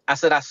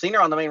said, I've seen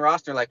her on the main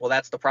roster. Like, well,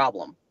 that's the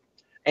problem.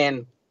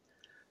 And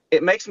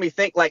it makes me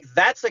think like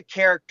that's a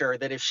character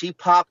that if she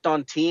popped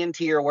on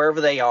TNT or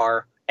wherever they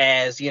are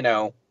as,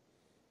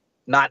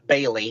 not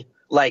Bayley,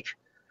 like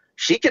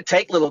she could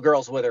take little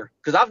girls with her.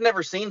 Because I've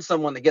never seen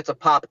someone that gets a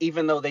pop,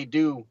 even though they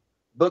do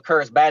book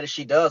her as bad as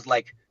she does.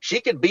 Like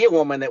she could be a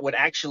woman that would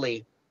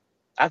actually,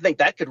 I think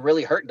that could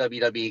really hurt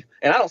WWE.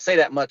 And I don't say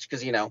that much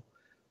because,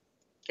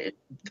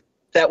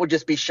 that would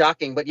just be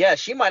shocking. But yeah,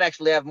 she might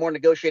actually have more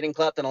negotiating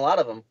clout than a lot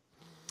of them.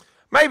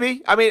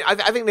 Maybe. I mean, I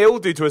think they all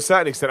do to a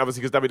certain extent,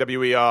 obviously, because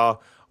WWE are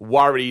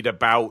worried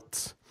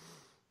about,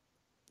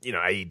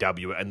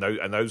 AEW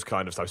and those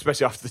kind of stuff,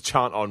 especially after the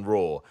chant on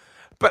Raw.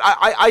 But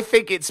I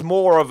think it's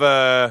more of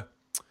a,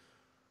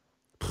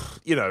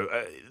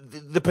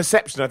 the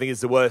perception, I think,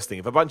 is the worst thing.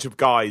 If a bunch of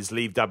guys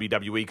leave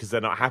WWE because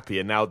they're not happy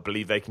and now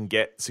believe they can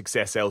get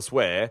success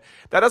elsewhere,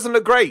 that doesn't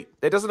look great.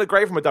 It doesn't look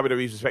great from a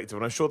WWE perspective,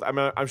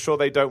 and I'm sure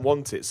they don't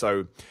want it.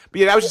 So,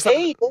 but yeah, that was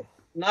just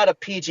not a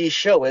PG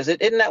show, is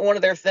it? Isn't that one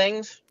of their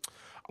things?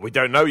 We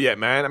don't know yet,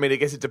 man. I mean, I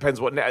guess it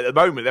depends what. At the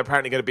moment, they're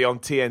apparently going to be on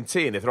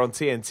TNT, and if they're on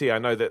TNT, I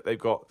know that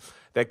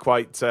they're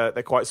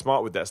quite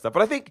smart with that stuff.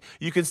 But I think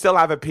you can still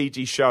have a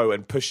PG show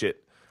and push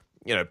it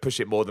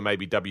more than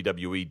maybe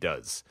WWE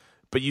does.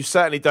 But you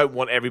certainly don't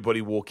want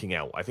everybody walking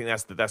out. I think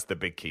that's the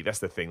big key. That's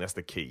the thing. That's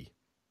the key.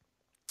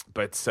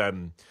 But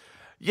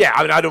yeah,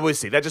 I mean, I don't always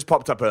see that just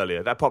popped up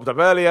earlier.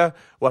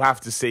 We'll have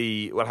to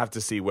see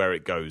where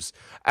it goes.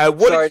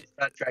 Sorry to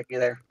backtrack you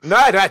there. No,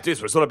 that's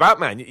what it's all about,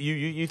 man.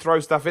 You throw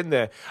stuff in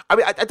there. I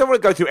mean, I don't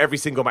want to go through every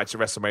single match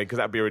of WrestleMania because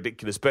that'd be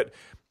ridiculous. But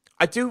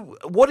I do.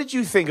 What did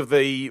you think of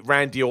the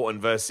Randy Orton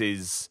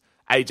versus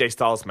AJ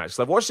Styles match?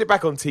 So I've watched it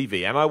back on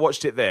TV and I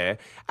watched it there,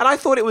 and I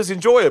thought it was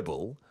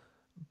enjoyable,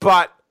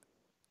 but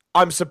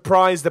I'm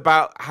surprised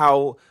about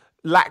how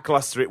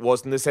lackluster it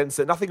was in the sense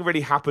that nothing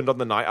really happened on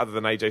the night other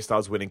than AJ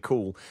Styles winning.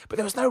 Cool. But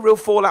there was no real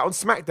fallout on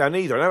SmackDown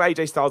either. I know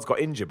AJ Styles got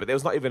injured, but there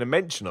was not even a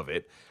mention of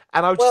it.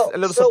 And I was just a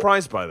little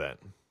surprised by that.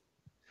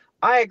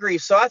 I agree.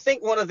 So I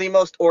think one of the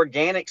most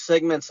organic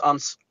segments on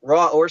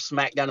Raw or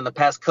SmackDown in the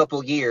past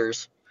couple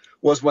years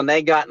was when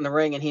they got in the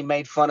ring and he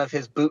made fun of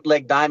his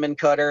bootleg diamond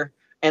cutter.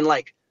 And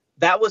like,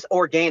 that was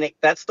organic.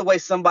 That's the way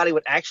somebody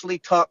would actually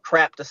talk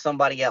crap to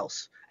somebody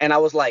else. And I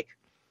was like,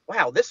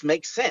 wow, this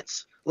makes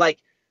sense. Like,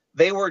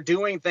 they were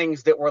doing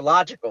things that were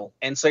logical.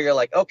 And so you're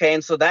like, okay.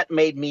 And so that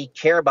made me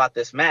care about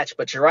this match.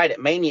 But you're right.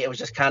 At Mania, it was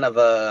just kind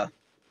of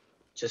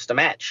just a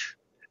match.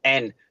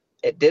 And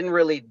it didn't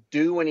really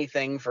do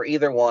anything for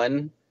either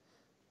one.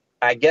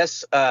 I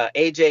guess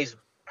AJ's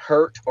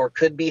hurt or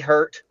could be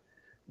hurt.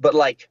 But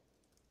like,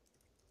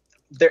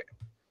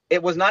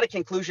 it was not a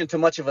conclusion to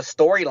much of a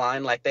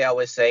storyline, like they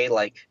always say.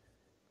 Like,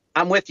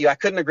 I'm with you. I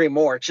couldn't agree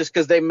more. It's just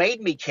because they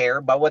made me care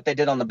by what they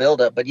did on the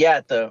build-up. But yeah,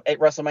 at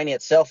WrestleMania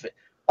itself, it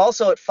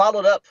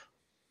followed up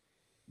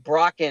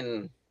Brock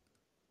and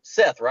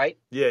Seth, right?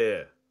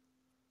 Yeah.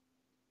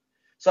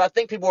 So I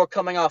think people were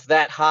coming off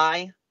that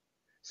high.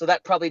 So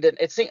that probably didn't.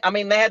 You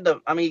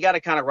got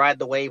to kind of ride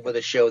the wave with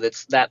a show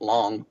that's that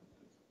long.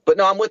 But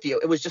no, I'm with you.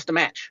 It was just a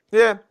match.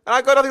 Yeah, and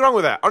I got nothing wrong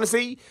with that.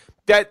 Honestly,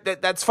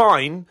 that's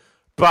fine.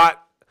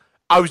 But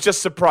I was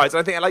just surprised.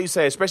 And I think, like you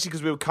say, especially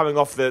because we were coming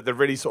off the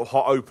really sort of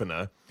hot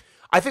opener,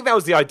 I think that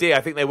was the idea.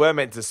 I think they were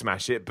meant to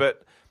smash it,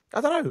 but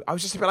I don't know. I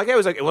was just a bit like,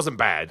 it wasn't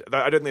bad.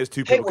 I don't think there's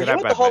two people could have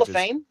bad matches. Hey, were you at the Hall of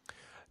Fame?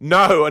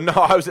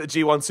 No, I was at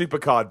the G1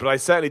 Supercard, but I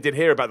certainly did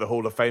hear about the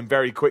Hall of Fame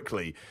very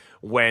quickly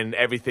when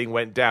everything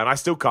went down. I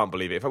still can't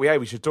believe it. In fact,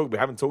 we should talk. We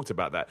haven't talked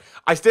about that.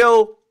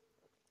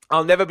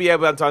 I'll never be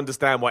able to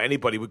understand why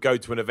anybody would go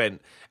to an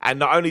event and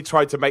not only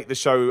try to make the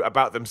show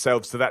about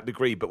themselves to that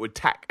degree, but would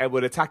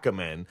attack a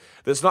man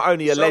that's not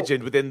only a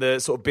legend within the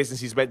sort of business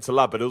he's meant to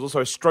love, but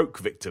also a stroke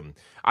victim.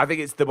 I think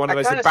it's one of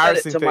the most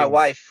embarrassing things. My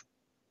wife,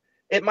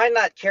 it might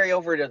not carry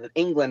over to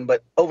England,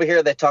 but over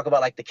here they talk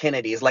about like the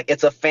Kennedys. Like,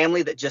 it's a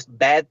family that just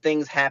bad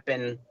things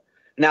happen.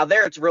 Now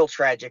there it's real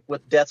tragic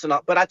with deaths and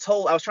all. But I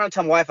was trying to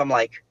tell my wife, I'm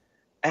like,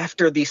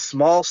 after the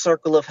small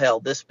circle of hell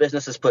this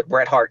business has put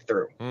Bret Hart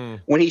through,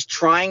 when he's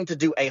trying to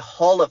do a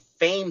Hall of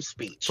Fame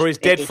speech for his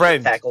dead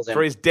friend, I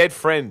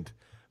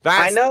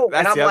know, that's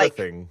and I'm the other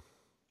thing.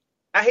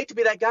 I hate to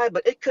be that guy,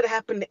 but it could have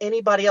happened to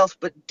anybody else.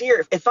 But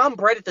dear, if I'm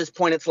Bret at this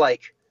point, it's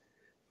like,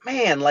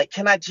 man, like,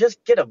 can I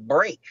just get a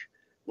break?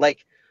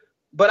 Like,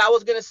 but I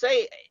was gonna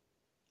say,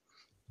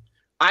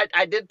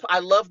 I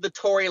love the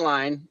Tory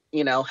line,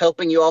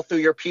 helping you all through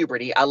your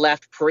puberty. I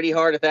laughed pretty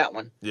hard at that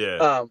one.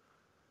 Yeah.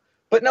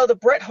 But no, the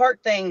Bret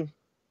Hart thing,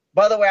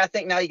 by the way, I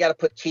think now you got to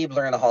put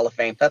Keebler in the Hall of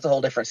Fame. That's a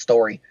whole different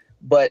story.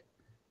 But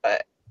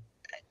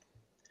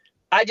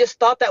I just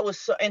thought that was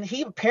so, and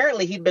he'd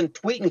been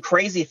tweeting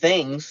crazy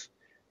things,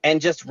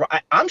 and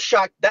I'm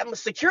shocked that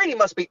security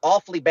must be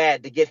awfully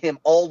bad to get him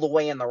all the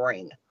way in the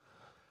ring.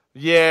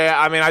 Yeah,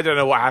 I mean, I don't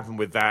know what happened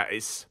with that.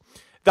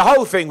 The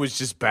whole thing was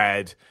just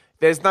bad.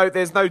 There's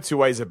no two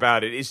ways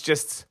about it. It's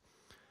just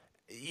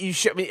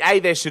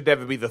there should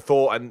never be the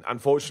thought, and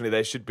unfortunately,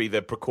 there should be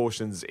the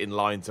precautions in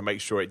line to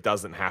make sure it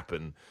doesn't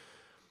happen.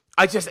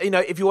 I just,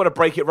 if you want to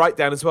break it right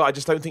down as well, I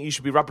just don't think you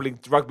should be rugby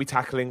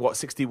tackling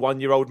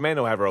 61-year-old men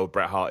or however old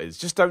Bret Hart is.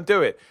 Just don't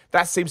do it.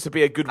 That seems to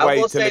be a good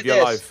way to live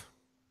your life.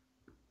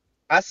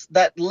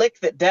 That lick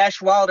that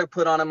Dash Wilder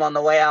put on him on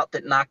the way out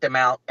that knocked him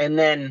out, and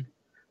then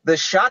the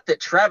shot that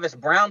Travis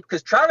Brown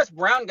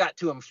got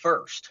to him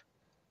first,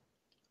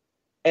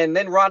 and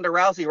then Ronda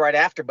Rousey right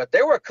after. But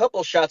there were a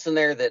couple shots in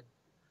there that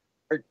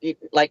are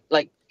like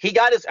he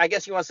got his, I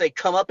guess you want to say,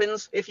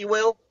 comeuppance, if you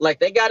will.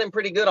 Like, they got him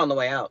pretty good on the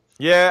way out.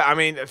 Yeah, I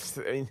mean,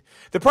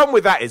 the problem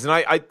with that is, and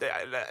I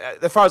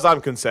as far as I'm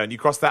concerned, you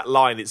cross that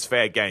line, it's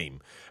fair game.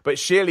 But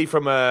surely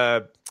from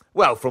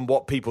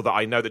what people that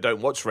I know that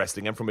don't watch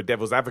wrestling and from a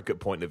devil's advocate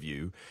point of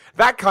view,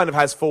 that kind of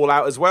has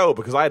fallout as well,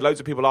 because I had loads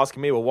of people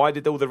asking me, well, why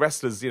did all the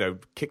wrestlers,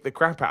 kick the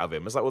crap out of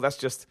him? It's like, well, that's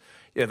just,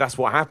 that's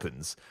what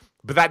happens.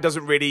 But that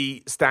doesn't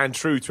really stand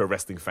true to a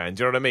wrestling fan.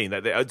 Do you know what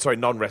I mean? Sorry,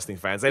 non-wrestling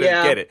fans. They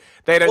don't get it.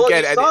 They don't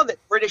get it. You saw that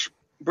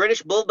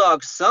British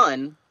Bulldog's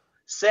son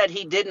said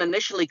he didn't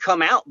initially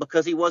come out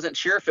because he wasn't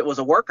sure if it was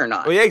a work or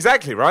not. Well, yeah,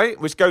 exactly, right?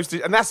 Which goes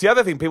to, and that's the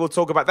other thing people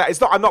talk about. That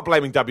I'm not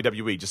blaming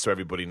WWE, just so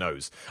everybody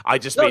knows. I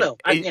just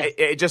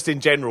just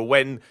in general,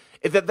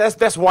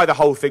 that's why the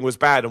whole thing was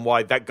bad, and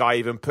why that guy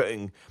even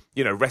putting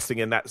wrestling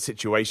in that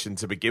situation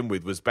to begin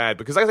with was bad.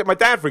 Because like I said, my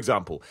dad, for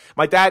example,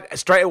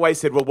 straight away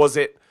said, well, was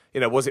it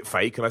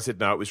fake? And I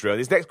said, no, it was real. And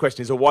his next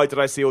question is, well, why did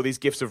I see all these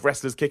gifs of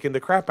wrestlers kicking the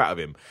crap out of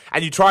him?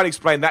 And you try and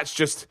explain that's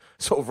just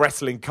sort of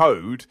wrestling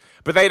code,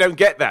 but they don't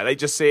get that. They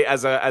just see it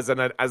as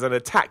an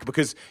attack,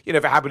 because, if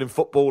it happened in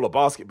football or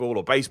basketball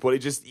or baseball,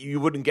 you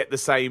wouldn't get the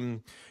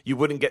same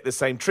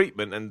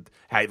treatment. And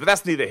hey, but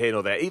that's neither here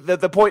nor there.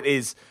 The point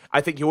is,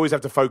 I think you always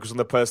have to focus on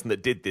the person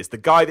that did this. The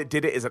guy that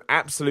did it is an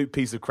absolute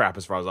piece of crap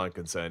as far as I'm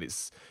concerned.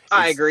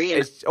 I agree.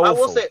 It's awful. I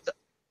will say,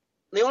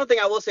 the only thing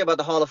I will say about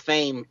the Hall of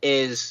Fame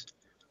is,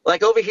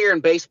 like over here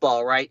in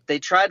baseball, right? They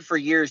tried for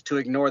years to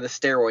ignore the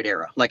steroid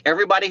era. Like,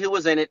 everybody who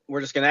was in it,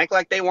 we're just going to act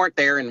like they weren't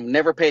there and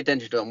never pay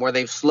attention to them, where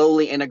they've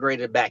slowly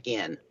integrated back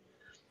in.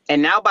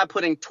 And now by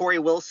putting Tori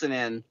Wilson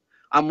in,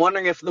 I'm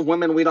wondering if the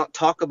women we don't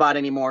talk about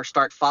anymore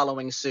start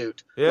following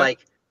suit. Yeah.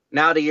 Like,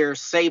 now to your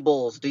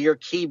Sables, to your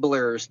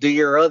Keeblers, to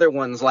your other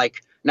ones,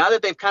 like, now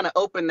that they've kind of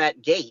opened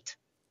that gate,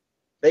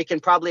 they can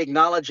probably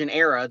acknowledge an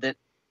era that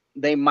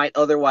they might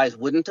otherwise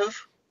wouldn't have.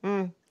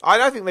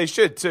 I think they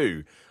should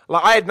too.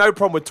 Like, I had no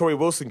problem with Tori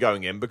Wilson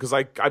going in, because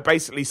I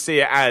basically see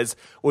it as,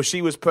 well,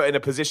 she was put in a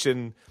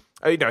position,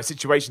 a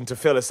situation to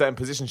fill a certain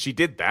position. She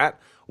did that.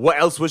 What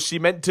else was she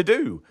meant to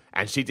do?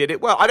 And she did it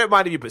well. I don't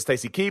mind if you put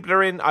Stacy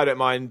Keibler in. I don't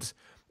mind.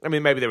 I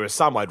mean, maybe there were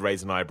some I'd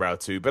raise an eyebrow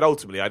to, but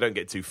ultimately I don't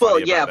get too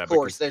funny about that. Well, yeah, of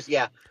course. There's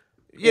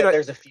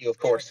a few, of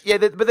course. Yeah,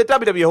 but the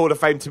WWE Hall of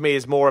Fame to me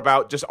is more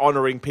about just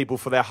honouring people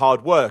for their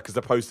hard work as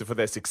opposed to for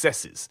their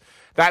successes.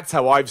 That's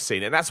how I've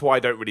seen it, and that's why I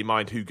don't really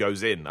mind who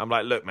goes in. I'm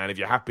like, look, man, if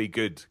you're happy,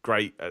 good,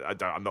 great.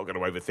 I'm not going to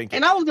overthink it.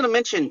 And I was going to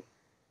mention,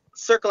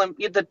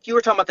 you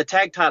were talking about the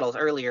tag titles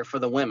earlier for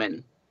the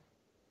women.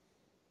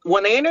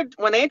 When they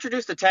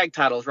introduced the tag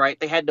titles, right,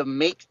 they had to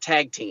make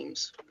tag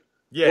teams.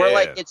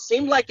 Like, it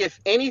seemed like if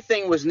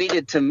anything was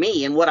needed to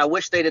me, and what I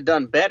wish they'd have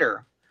done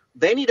better,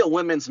 they need a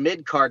women's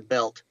mid-card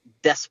belt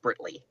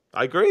desperately.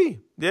 I agree.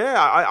 Yeah,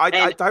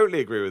 I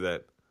totally agree with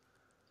that.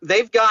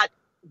 They've got,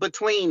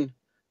 between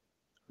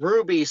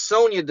Ruby,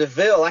 Sonya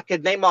Deville, I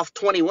could name off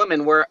 20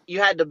 women where you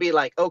had to be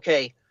like,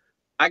 okay,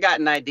 I got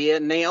an idea.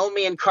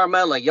 Naomi and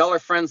Carmella, y'all are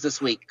friends this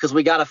week because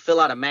we got to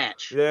fill out a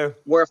match. Yeah.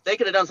 Where if they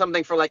could have done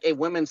something for like a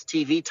women's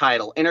TV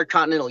title,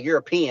 Intercontinental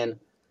European,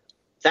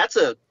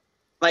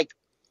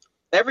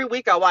 every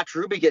week I watch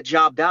Ruby get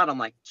jobbed out. I'm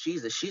like,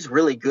 Jesus, she's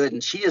really good.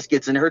 And she just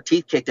gets her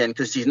teeth kicked in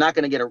because she's not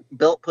going to get a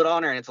belt put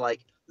on her. And it's like,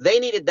 they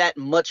needed that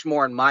much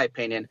more, in my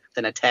opinion,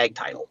 than a tag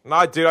title. No,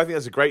 I do. I think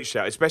that's a great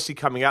shout, especially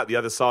coming out the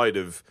other side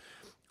of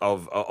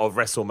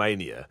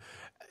WrestleMania.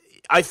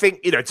 I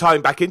think,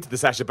 tying back into the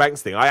Sasha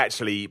Banks thing, I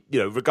actually,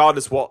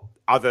 regardless what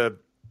other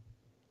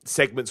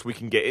segments we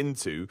can get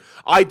into,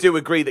 I do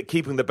agree that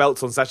keeping the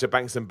belts on Sasha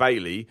Banks and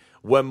Bayley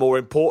were more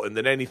important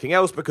than anything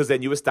else, because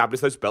then you establish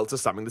those belts as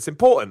something that's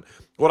important.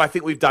 What I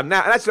think we've done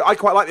now, and actually I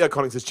quite like the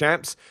Iconics as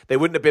champs. They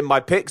wouldn't have been my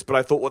picks, but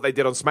I thought what they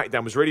did on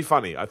SmackDown was really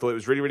funny. I thought it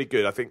was really, really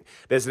good. I think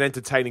there's an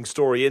entertaining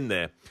story in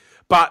there.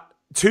 But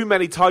too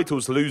many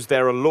titles lose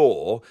their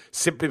allure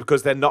simply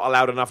because they're not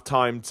allowed enough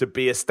time to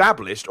be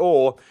established,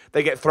 or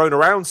they get thrown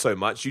around so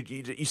much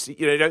you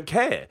don't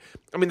care.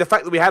 I mean, the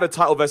fact that we had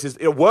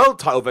a world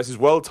title versus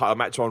world title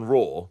match on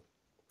Raw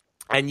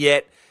and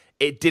yet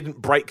it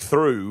didn't break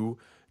through.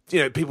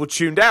 People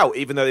tuned out,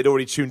 even though they'd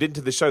already tuned into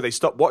the show. They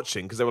stopped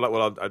watching because they were like,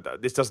 well,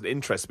 this doesn't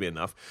interest me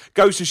enough.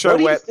 Goes to show what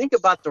do you think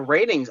about the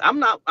ratings? I'm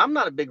not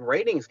a big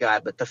ratings guy,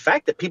 but the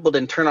fact that people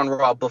didn't turn on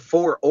Raw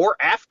before or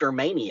after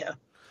Mania.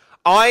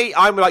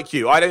 I'm like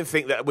you. I don't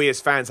think that we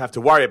as fans have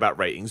to worry about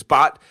ratings,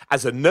 but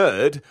as a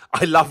nerd,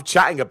 I love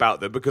chatting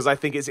about them because I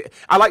think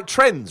I like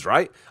trends,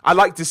 right? I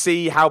like to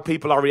see how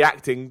people are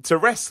reacting to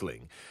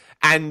wrestling.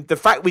 And the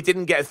fact we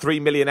didn't get a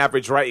 3 million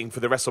average rating for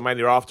the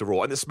WrestleMania after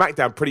Raw, and the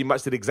SmackDown pretty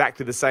much did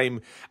exactly the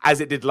same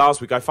as it did last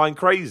week, I find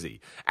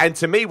crazy. And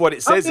to me, what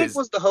it says How big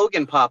was the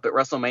Hogan pop at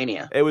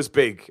WrestleMania? It was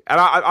big.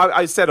 And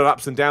I said on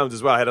ups and downs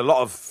as well. I had a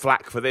lot of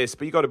flack for this,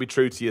 but you got to be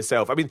true to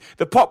yourself. I mean,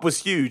 the pop was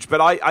huge, but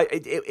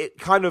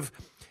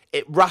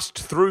it rushed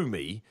through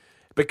me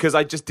because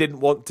I just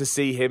didn't want to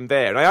see him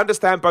there. And I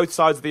understand both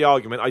sides of the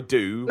argument. I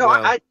do.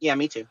 No, yeah,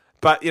 me too.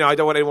 But, I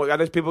don't want anyone. I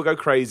know people go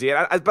crazy.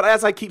 But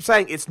as I keep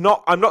saying, it's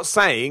not. I'm not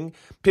saying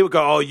people go,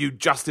 "Oh, you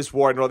justice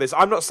warrior" and all this.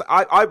 I'm not.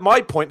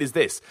 My point is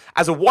this: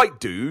 as a white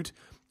dude,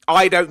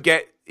 I don't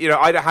get.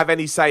 I don't have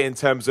any say in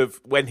terms of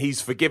when he's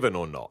forgiven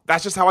or not.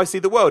 That's just how I see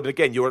the world. And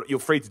again, you're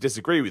free to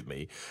disagree with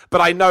me, but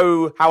I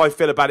know how I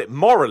feel about it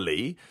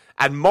morally.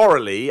 And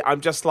morally, I'm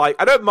just like,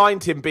 I don't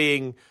mind him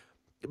being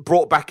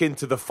brought back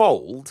into the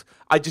fold.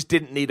 I just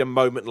didn't need a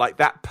moment like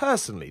that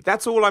personally.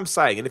 That's all I'm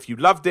saying. And if you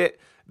loved it,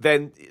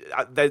 then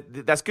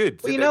that's good.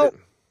 Well,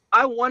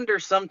 I wonder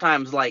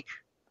sometimes, like,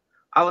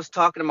 I was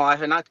talking to my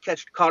wife and I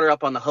caught her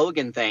up on the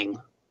Hogan thing.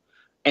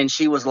 And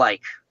she's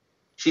like,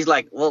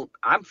 well,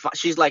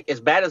 she's like, as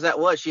bad as that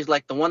was, she's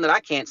like, the one that I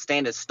can't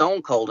stand is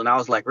Stone Cold. And I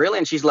was like, really?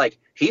 And she's like,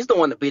 he's the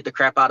one that beat the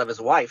crap out of his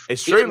wife.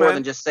 It's he true, did more man.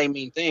 than just say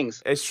mean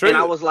things. It's true. And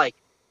I was like,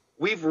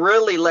 we've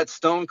really let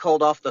Stone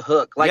Cold off the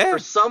hook. Like, for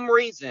some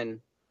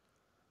reason,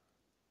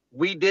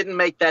 we didn't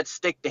make that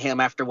stick to him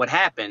after what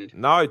happened.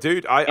 No,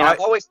 dude. I've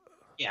always,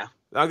 yeah.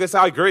 I guess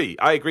I agree.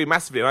 I agree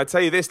massively. And I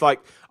tell you this,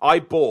 like,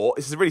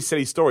 this is a really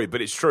silly story,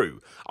 but it's true.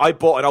 I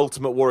bought an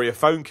Ultimate Warrior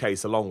phone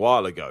case a long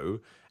while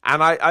ago,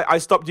 and I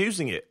stopped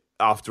using it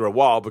after a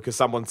while because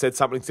someone said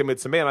something similar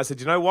to me, and I said,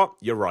 you know what?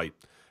 You're right.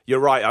 You're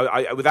right.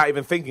 I without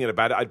even thinking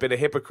about it, I'd been a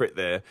hypocrite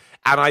there.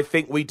 And I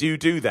think we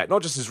do that,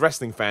 not just as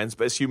wrestling fans,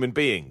 but as human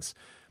beings.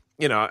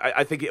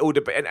 I think it all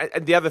depends.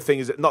 And the other thing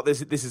is that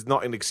this is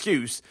not an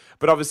excuse,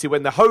 but obviously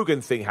when the Hogan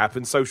thing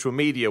happened, social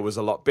media was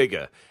a lot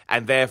bigger,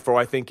 and therefore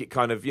I think it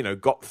kind of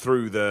got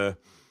through the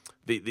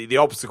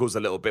obstacles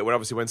a little bit. Where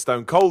obviously when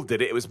Stone Cold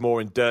did it, it was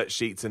more in dirt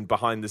sheets and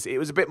behind the scenes. It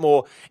was a bit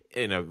more,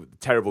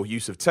 terrible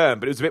use of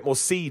term, but it was a bit more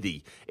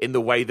seedy in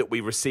the way that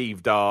we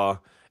received our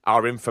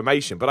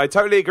information. But I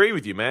totally agree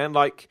with you, man.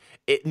 Like,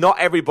 not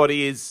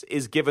everybody is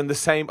given the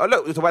same. Oh,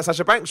 look, we're talking about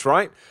Sasha Banks,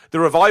 right? The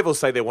Revival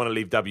say they want to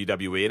leave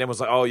WWE, and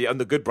everyone's like, oh, yeah, and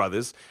the Good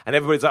Brothers, and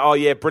everybody's like, oh,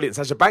 yeah, brilliant.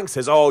 Sasha Banks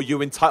says, oh,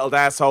 you entitled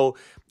asshole.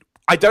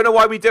 I don't know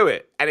why we do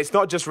it. And it's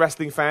not just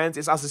wrestling fans,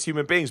 it's us as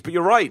human beings. But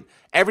you're right.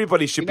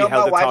 Everybody should be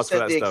held to task for that stuff.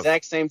 My wife said the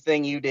exact same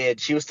thing you did.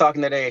 She was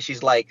talking today.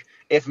 She's like,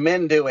 if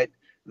men do it,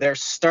 they're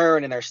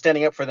stern and they're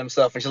standing up for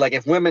themselves. And she's like,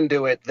 if women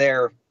do it,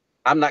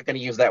 I'm not going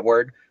to use that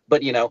word,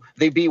 but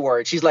the B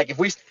word. She's like,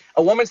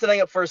 a woman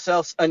standing up for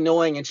herself's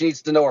annoying and she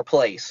needs to know her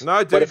place.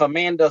 No, but if a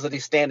man does it,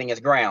 he's standing his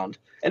ground.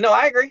 And no,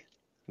 I agree.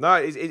 No,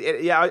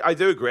 I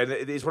do agree. And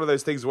it's one of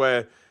those things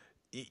where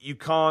you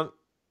can't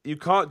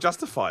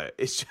justify it.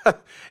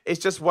 It's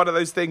just one of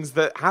those things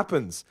that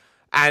happens,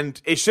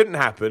 and it shouldn't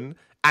happen,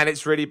 and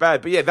it's really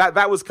bad. But yeah,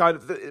 that was kind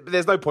of.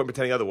 There's no point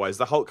pretending otherwise.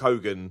 The Hulk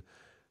Hogan,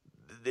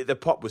 the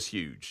pop was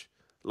huge.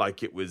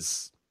 Like it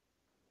was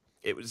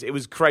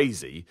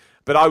crazy.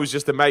 But I was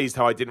just amazed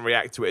how I didn't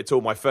react to it at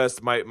all.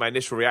 My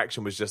initial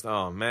reaction was just,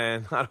 oh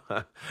man,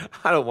 I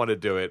don't want to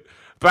do it.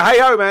 But hey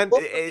ho, man.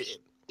 Well,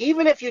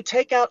 even if you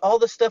take out all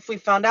the stuff we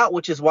found out,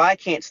 which is why I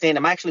can't stand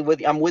him.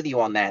 I'm with you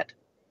on that.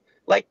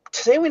 Like,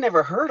 say we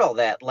never heard all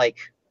that.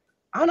 Like,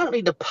 I don't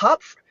need to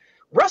pop.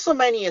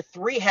 WrestleMania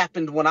 3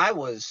 happened when I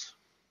was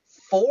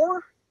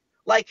 4.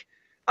 Like,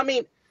 I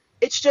mean,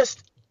 it's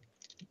just,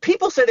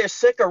 people say they're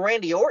sick of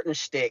Randy Orton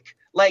shtick.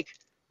 Like,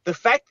 the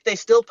fact that they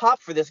still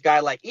pop for this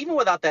guy, like, even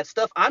without that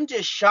stuff, I'm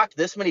just shocked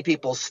this many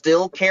people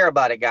still care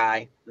about a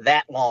guy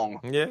that long.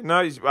 Yeah,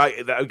 no,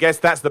 I guess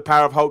that's the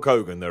power of Hulk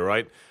Hogan, though,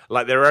 right?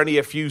 Like, there are only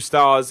a few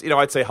stars.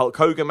 I'd say Hulk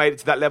Hogan made it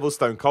to that level.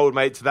 Stone Cold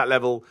made it to that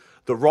level.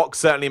 The Rock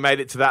certainly made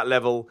it to that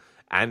level.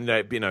 And,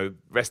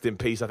 rest in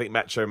peace, I think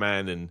Macho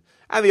Man and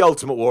the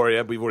Ultimate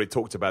Warrior. We've already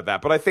talked about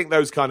that. But I think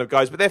those kind of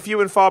guys, but they're few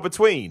and far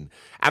between.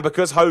 And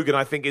because Hogan,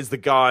 I think, is the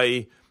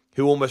guy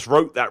who almost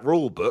wrote that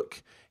rule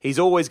book, he's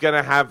always going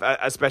to have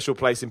a special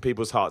place in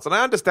people's hearts. And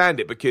I understand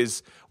it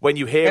because when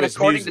you hear his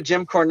according music... to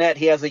Jim Cornette,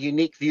 he has a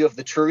unique view of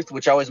the truth,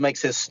 which always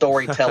makes his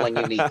storytelling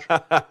unique.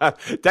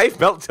 Dave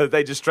Meltzer,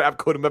 they just straight up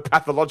called him a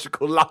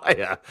pathological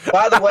liar.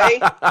 By the way,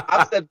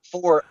 I've said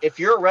before, if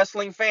you're a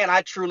wrestling fan,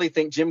 I truly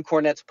think Jim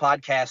Cornette's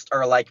podcasts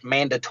are like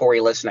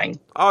mandatory listening.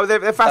 Oh,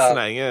 they're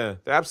fascinating, yeah.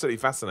 They're absolutely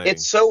fascinating.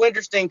 It's so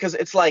interesting because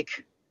it's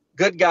like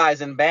good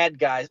guys and bad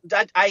guys.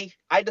 I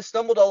just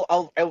stumbled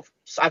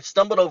I've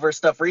stumbled over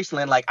stuff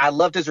recently, and like I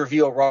loved his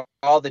review of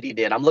Raw that he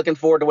did. I'm looking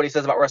forward to what he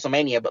says about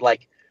WrestleMania, but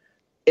like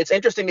it's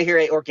interesting to hear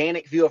a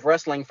organic view of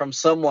wrestling from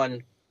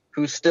someone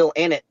who's still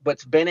in it,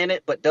 but's been in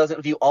it, but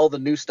doesn't view all the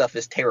new stuff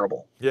as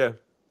terrible. Yeah.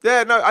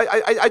 Yeah, no,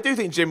 I do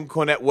think Jim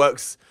Cornette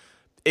works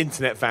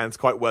internet fans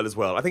quite well as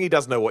well. I think he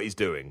does know what he's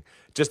doing.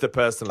 Just a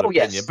personal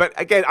opinion. Yes. But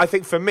again, I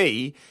think for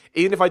me,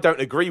 even if I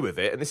don't agree with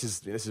it, and this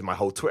is my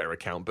whole Twitter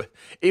account, but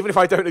even if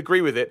I don't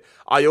agree with it,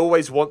 I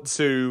always want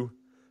to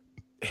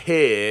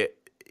hear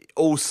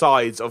all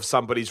sides of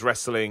somebody's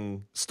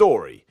wrestling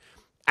story.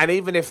 And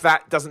even if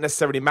that doesn't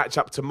necessarily match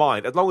up to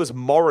mine, as long as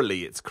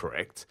morally it's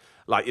correct,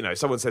 like, you know,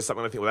 someone says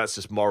something, I think, well, that's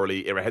just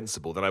morally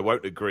irrehensible, then I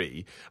won't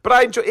agree. But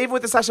I enjoy, even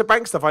with the Sasha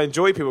Banks stuff, I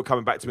enjoy people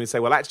coming back to me and say,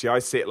 well, actually, I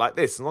see it like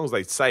this. As long as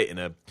they say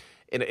it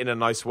in a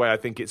nice way, I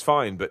think it's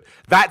fine. But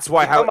that's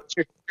why how much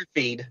your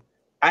feed.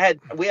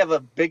 We have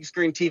a big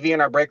screen TV in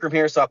our break room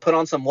here, so I put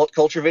on some What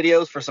Culture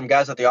videos for some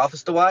guys at the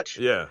office to watch.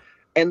 Yeah.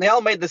 And they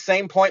all made the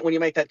same point when you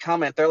make that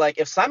comment. They're like,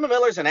 if Simon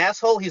Miller's an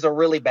asshole, he's a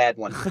really bad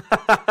one.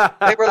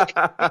 They were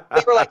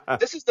like,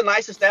 this is the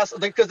nicest asshole.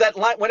 Because that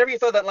line, whenever you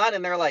throw that line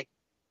in, they're like,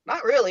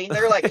 not really.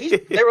 They were like,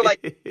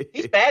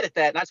 he's bad at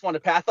that. And I just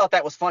wanted to, I thought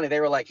that was funny. They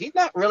were like, he's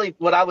not really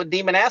what I would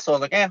deem an asshole. I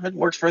was like, it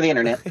works for the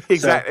internet.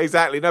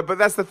 Exactly. No, but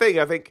that's the thing.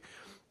 I think,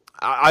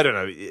 I don't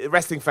know,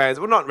 wrestling fans,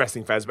 well, not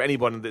wrestling fans, but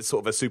anyone that's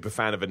sort of a super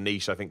fan of a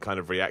niche, I think kind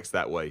of reacts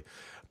that way.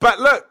 But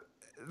look,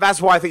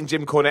 that's why I think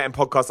Jim Cornette and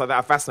podcasts like that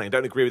are fascinating. I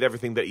don't agree with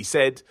everything that he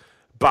said,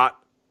 but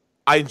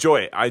I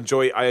enjoy it. I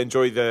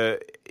enjoy the,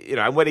 you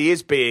know, and when he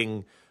is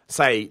being,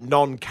 say,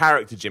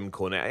 non-character Jim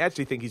Cornette, I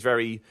actually think he's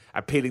very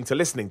appealing to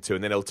listening to,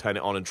 and then he'll turn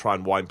it on and try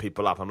and wind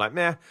people up. I'm like,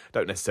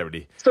 don't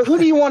necessarily. So who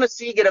do you want to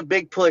see get a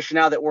big push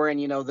now that we're in,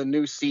 you know, the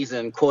new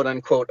season, quote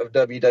unquote, of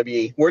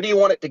WWE? Where do you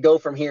want it to go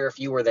from here if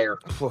you were there?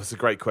 Well, that's a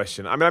great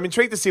question. I mean, I'm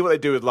intrigued to see what they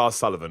do with Lars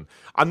Sullivan.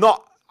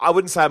 I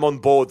wouldn't say I'm on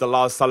board the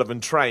Lars Sullivan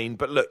train,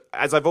 but look,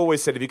 as I've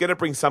always said, if you're going to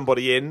bring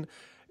somebody in,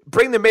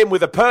 bring them in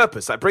with a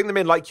purpose. Like, bring them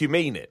in like you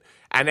mean it.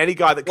 And any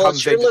guy that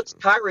comes in... looks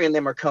Kyrie and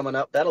them are coming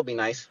up. That'll be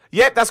nice.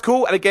 Yeah, that's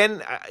cool. And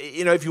again,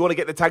 you know, if you want to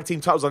get the tag team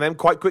titles on them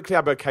quite quickly,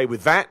 I'm okay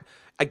with that.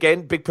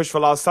 Again, big push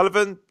for Lars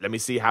Sullivan. Let me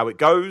see how it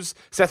goes.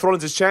 Seth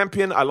Rollins is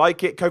champion. I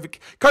like it.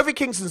 Kofi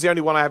Kingston's the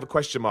only one I have a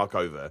question mark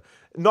over.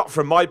 Not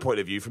from my point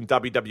of view, from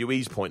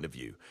WWE's point of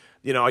view.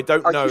 You know, I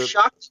don't know... Are you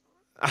shocked?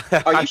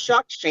 Are you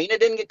shocked Shayna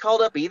didn't get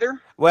called up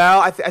either?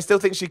 Well, I still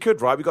think she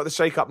could, right? We got the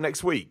shake-up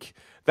next week.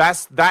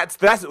 That's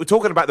we're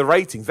talking about the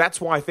ratings. That's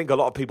why I think a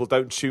lot of people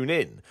don't tune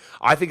in.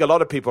 I think a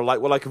lot of people are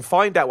like, well, I can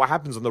find out what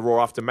happens on the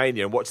Raw after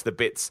Mania and watch the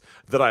bits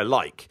that I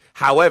like.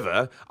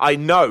 However, I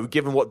know,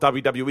 given what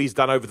WWE's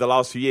done over the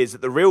last few years,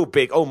 that the real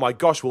big, oh my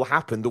gosh, will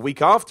happen the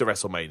week after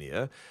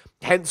WrestleMania.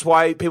 Hence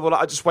why people are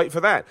like, I just wait for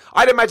that.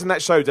 I'd imagine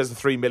that show does the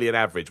 3 million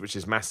average, which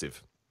is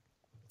massive.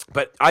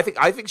 But I think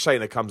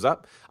Shayna comes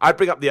up. I'd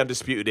bring up the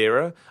Undisputed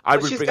Era.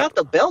 She's got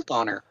the belt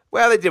on her.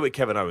 Well, they did with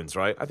Kevin Owens,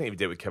 right? I think if you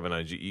did with Kevin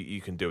Owens, you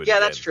can do it. Yeah,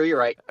 again. That's true. You're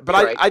right.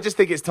 But I just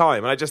think it's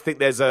time, and I just think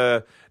there's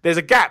a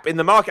gap in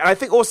the market. And I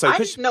think also I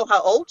didn't know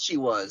how old she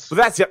was.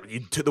 Well, you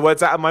took the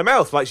words out of my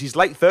mouth. Like she's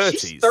late 30s.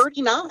 She's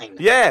 39.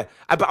 Yeah,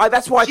 but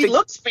that's why she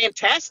looks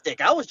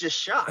fantastic. I was just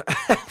shocked.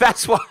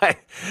 That's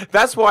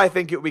why I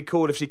think it would be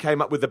cool if she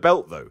came up with the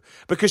belt, though,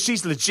 because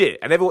she's legit.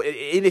 And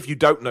if you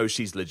don't know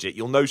she's legit,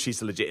 you'll know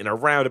she's legit in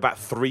around about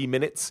 3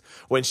 minutes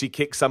when she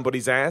kicks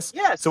somebody's ass.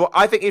 Yes. So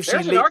I think if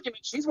there's an argument,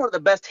 she's one of the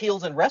best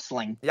heels in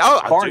wrestling.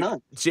 Bar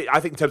none. I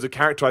think in terms of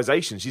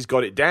characterization, she's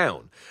got it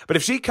down. But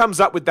if she comes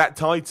up with that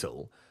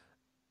title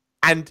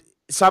and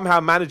somehow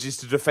manages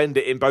to defend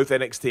it in both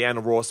NXT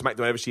and Raw, SmackDown,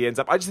 wherever she ends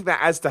up, I just think that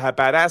adds to her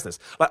badassness.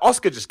 Like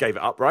Asuka just gave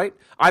it up, right?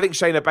 I think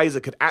Shayna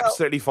Baszler could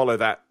absolutely follow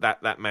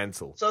that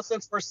mantle. So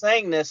since we're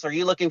saying this, are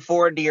you looking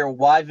forward to your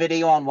why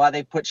video on why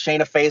they put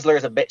Shayna Baszler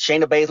as a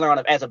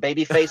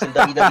babyface in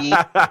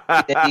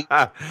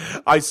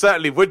WWE? I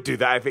certainly would do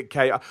that if it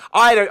came.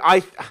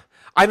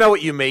 I know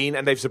what you mean,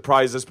 and they've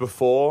surprised us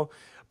before,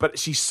 but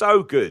she's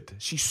so good.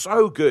 She's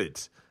so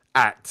good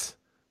at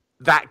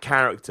that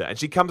character, and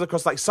she comes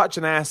across like such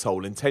an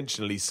asshole,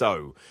 intentionally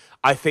so.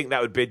 I think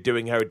that would be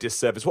doing her a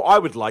disservice. What I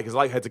would like is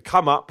her to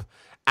come up,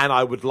 and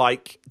I would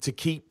like to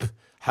keep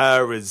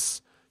her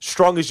as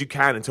strong as you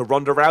can until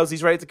Ronda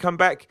Rousey's ready to come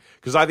back,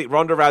 because I think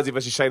Ronda Rousey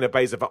versus Shayna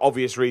Baszler, for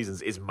obvious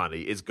reasons, is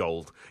money, is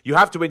gold. You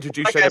have to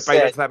introduce Shayna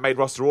Baszler to that main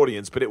roster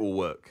audience, but it will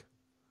work.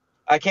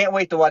 I can't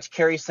wait to watch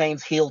Kairi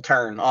Sane's heel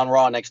turn on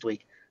Raw next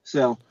week.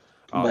 So,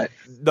 but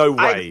no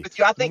way.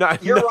 I think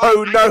you're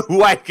right. No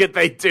way could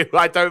they do.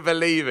 I don't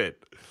believe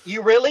it.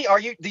 You really?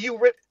 Are you? Do you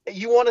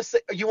want to say?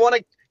 You want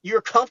to?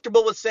 You're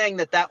comfortable with saying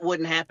that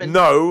wouldn't happen?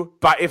 No,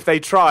 but if they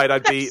tried,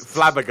 I'd be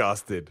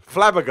flabbergasted.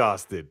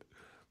 Flabbergasted.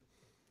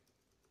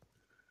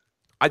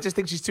 I just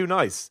think she's too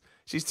nice.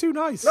 She's too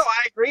nice. No,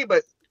 I agree,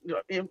 but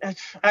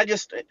I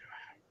just.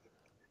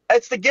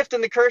 It's the gift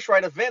and the curse,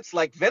 right, of Vince.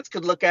 Like, Vince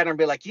could look at her and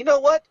be like, you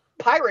know what?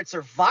 Pirates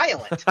are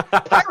violent.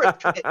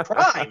 Pirates commit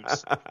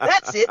crimes.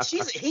 That's it.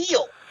 She's a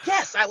heel.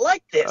 Yes, I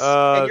like this.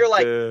 And you're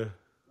like,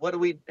 what do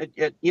we...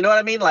 You know what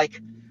I mean? Like,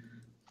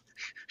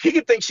 he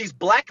could think she's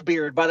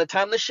Blackbeard by the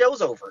time the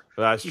show's over.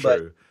 That's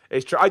true.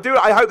 It's true.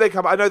 I hope they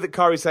come. I know that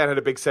Kairi Sane had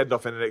a big send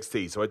off in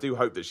NXT, so I do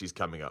hope that she's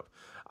coming up.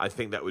 I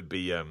think that would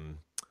be.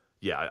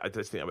 I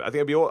just think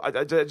it'd be all.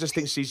 I just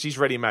think she's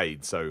ready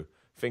made. So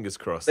fingers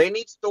crossed. They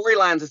need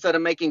storylines instead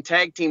of making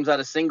tag teams out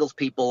of singles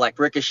people like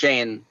Ricochet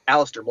and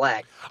Aleister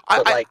Black.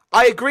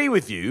 I agree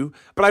with you,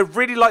 but I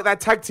really like that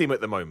tag team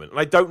at the moment, and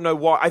I don't know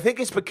why. I think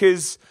it's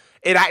because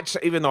it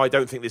actually, even though I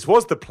don't think this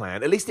was the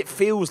plan, at least it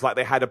feels like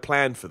they had a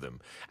plan for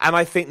them. And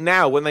I think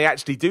now when they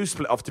actually do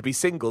split off to be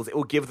singles, it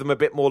will give them a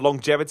bit more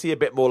longevity, a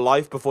bit more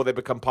life before they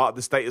become part of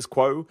the status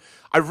quo.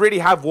 I really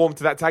have warmed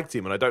to that tag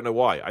team, and I don't know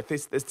why. I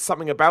think there's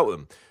something about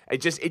them.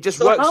 It just works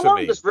for me. How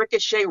long does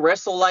Ricochet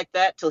wrestle like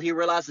that till he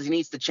realizes he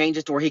needs to change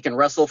it to where he can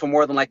wrestle for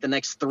more than like the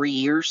next 3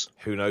 years?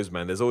 Who knows,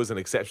 man? There's always an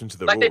exception to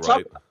the like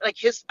rule,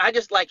 right? I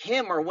just like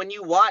him, or when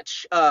you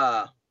watch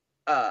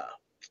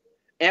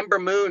Ember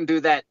Moon do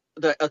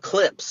the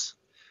Eclipse.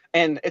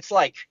 And it's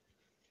like,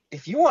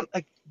 if you want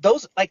like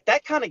those, like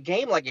that kind of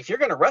game, like if you're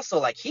going to wrestle,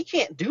 like he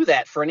can't do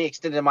that for any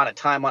extended amount of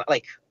time.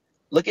 Like,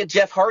 look at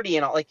Jeff Hardy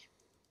and all. Like,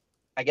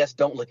 I guess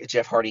don't look at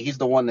Jeff Hardy. He's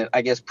the one that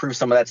I guess proved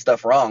some of that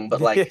stuff wrong. But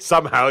like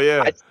somehow,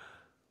 yeah.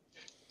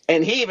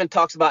 And he even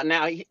talks about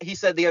now. He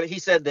said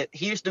that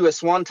he used to do a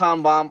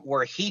Swanton Bomb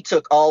where he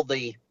took all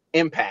the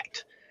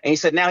impact, and he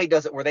said now he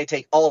does it where they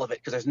take all of it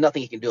because there's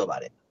nothing he can do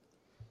about it.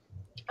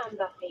 I'm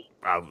Buffy.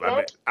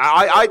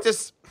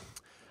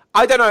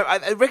 I don't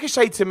know.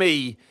 Ricochet, to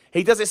me,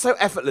 he does it so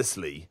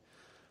effortlessly.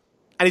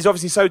 And he's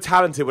obviously so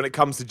talented when it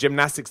comes to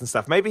gymnastics and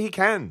stuff. Maybe he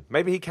can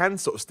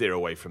sort of steer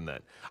away from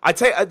that. I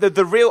tell you,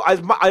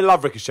 I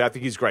love Ricochet. I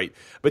think he's great.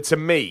 But to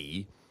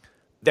me,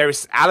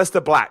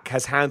 Aleister Black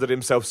has handled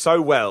himself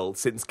so well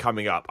since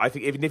coming up. I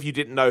think even if you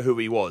didn't know who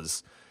he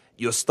was,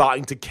 you're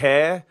starting to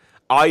care.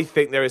 I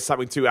think there is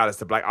something to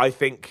Aleister Black. I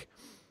think...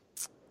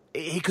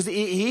 Because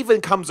he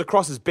even comes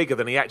across as bigger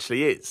than he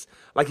actually is.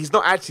 Like, he's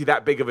not actually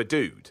that big of a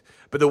dude.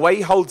 But the way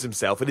he holds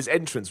himself and his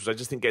entrance, which I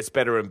just think gets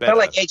better and better.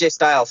 Kind of like AJ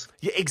Styles.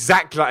 Yeah,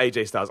 exactly like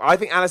AJ Styles. I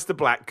think Aleister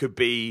Black could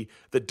be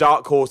the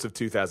dark horse of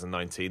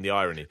 2019, the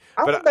irony.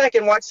 I went back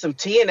and watched some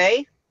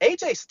TNA.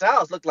 AJ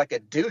Styles looked like a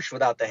douche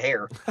without the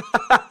hair.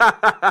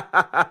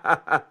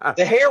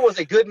 The hair was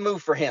a good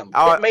move for him.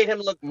 It made him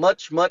look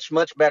much, much,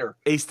 much better.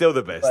 He's still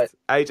the best. But,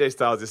 AJ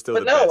Styles is still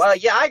the best.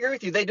 But I agree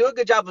with you. They do a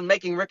good job of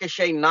making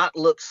Ricochet not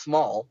look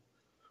small.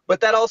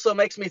 But that also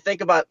makes me think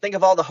of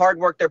all the hard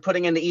work they're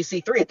putting into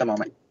EC3 at the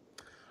moment.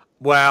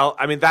 Well,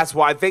 I mean, that's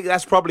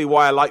probably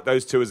why I like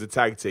those two as a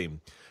tag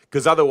team.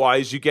 Because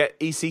otherwise you get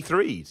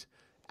EC3'd.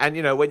 And,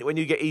 you know, when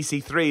you get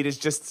EC3'd, it's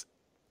just...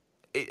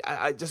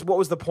 what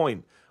was the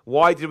point?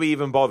 Why did we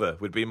even bother?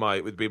 Would be my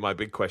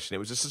big question. It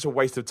was just such a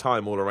waste of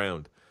time all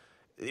around.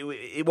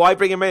 Why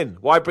bring him in?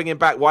 Why bring him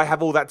back? Why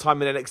have all that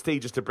time in NXT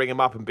just to bring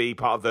him up and be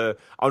part of the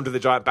Under the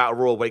Giant Battle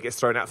Royal where he gets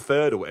thrown out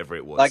third or whatever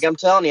it was? Like I'm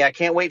telling you, I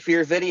can't wait for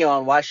your video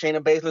on why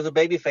Shayna Baszler's a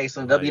babyface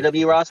on the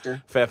WWE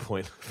roster. Fair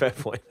point.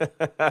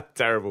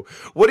 Terrible.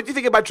 What did you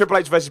think about Triple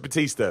H versus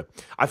Batista?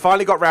 I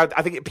finally got round.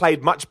 I think it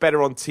played much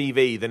better on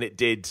TV than it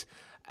did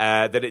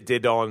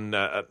on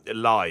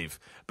live.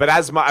 But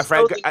as my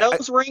friend, the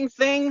nose ring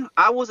thing,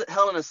 I was at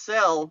Hell in a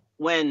Cell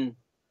when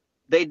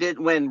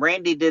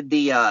Randy did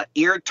the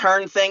ear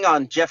turn thing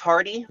on Jeff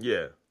Hardy.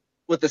 Yeah.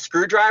 With the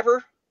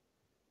screwdriver,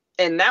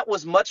 and that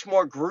was much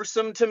more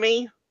gruesome to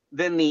me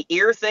than the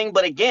ear thing.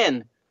 But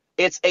again,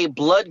 it's a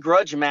blood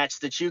grudge match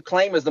that you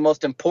claim is the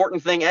most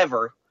important thing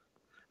ever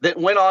that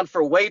went on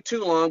for way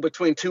too long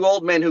between two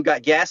old men who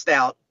got gassed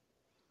out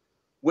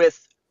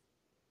with,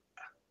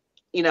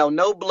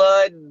 no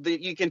blood.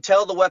 You can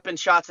tell the weapon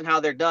shots and how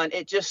they're done.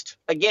 It just,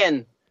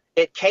 again,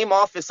 it came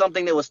off as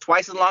something that was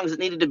twice as long as it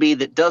needed to be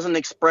that doesn't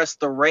express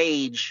the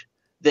rage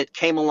that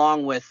came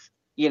along with,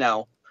 give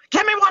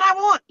me what I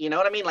want. You know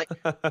what I mean? Like,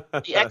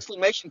 the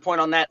exclamation point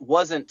on that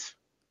wasn't,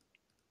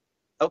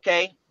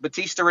 okay,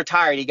 Batista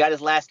retired. He got his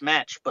last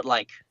match, but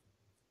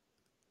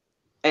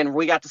and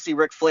we got to see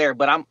Ric Flair,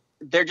 but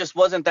there just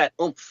wasn't that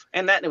oomph.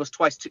 And it was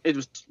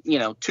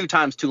two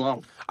times too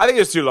long. I think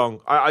it was too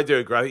long. I do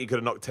agree. I think you could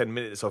have knocked 10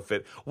 minutes off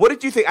it. What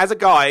did you think, as a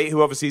guy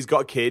who obviously has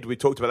got a kid, we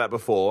talked about that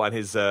before, and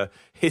his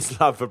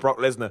love for Brock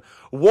Lesnar,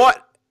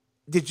 what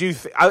did you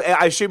think?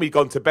 I assume he'd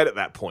gone to bed at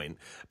that point,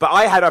 but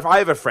I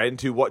have a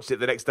friend who watched it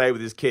the next day with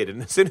his kid,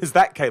 and as soon as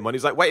that came on, he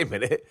was like, wait a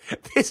minute,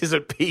 this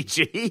isn't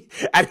PG,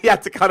 and he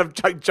had to kind of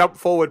jump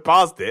forward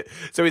past it,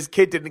 so his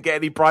kid didn't get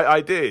any bright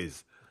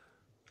ideas.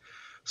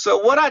 So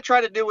what I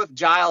try to do with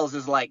Giles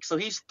is so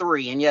he's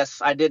 3, and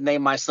yes, I did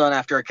name my son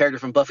after a character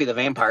from Buffy the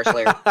Vampire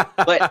Slayer.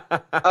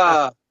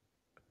 But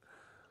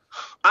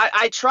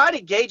I try to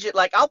gauge it.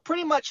 I'll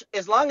pretty much,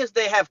 as long as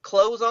they have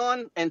clothes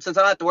on, and since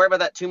I don't have to worry about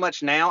that too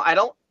much now, I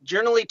don't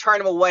generally turn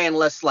him away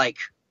unless like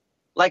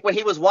when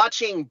he was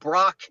watching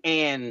Brock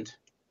and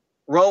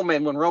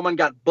Roman, when Roman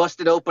got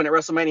busted open at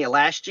WrestleMania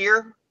last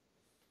year,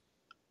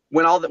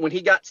 when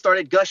he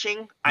started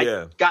gushing,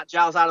 I got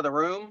Giles out of the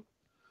room.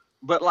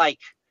 But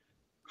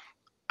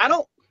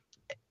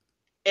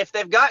if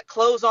they've got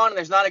clothes on and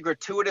there's not a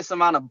gratuitous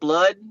amount of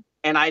blood,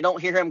 and I don't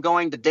hear him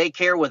going to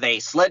daycare with a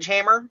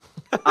sledgehammer,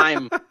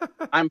 I'm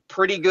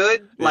pretty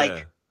good. Yeah.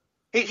 Like,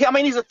 he's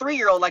a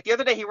 3-year-old. Like the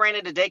other day, he ran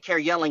into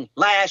daycare yelling,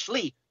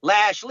 Lashley,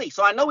 Lashley.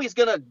 So I know he's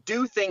going to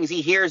do things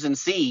he hears and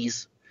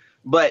sees.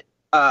 But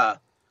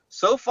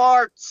so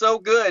far, so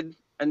good.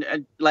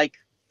 And like,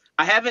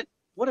 I haven't,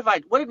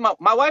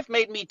 my wife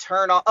made me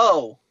turn on.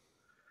 Oh,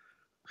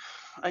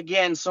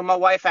 again, so my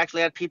wife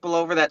actually had people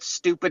over that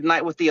stupid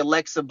night with the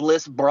Alexa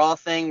Bliss bra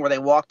thing where they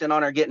walked in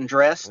on her getting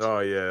dressed. Oh,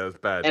 yeah, that's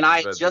bad. And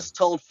I just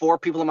told 4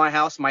 people in my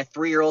house my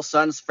 3-year-old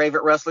son's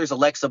favorite wrestler is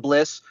Alexa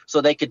Bliss,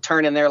 so they could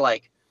turn in there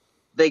like,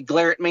 they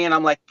glare at me, and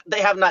I'm like,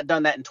 they have not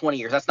done that in 20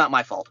 years. That's not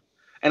my fault.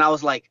 And I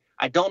was like,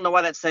 I don't know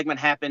why that segment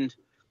happened,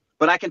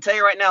 but I can tell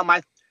you right now,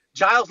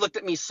 Giles looked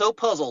at me so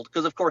puzzled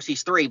because, of course,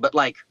 he's 3, but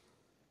like,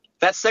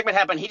 that segment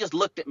happened, he just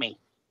looked at me,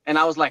 and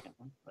I was like,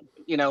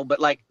 but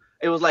like,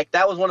 it was like,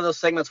 that was one of those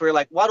segments where you're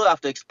like, why do I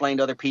have to explain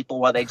to other people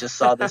why they just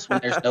saw this when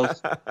there's no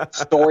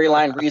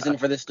storyline reason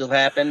for this to have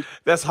happened?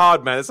 That's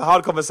hard, man. It's a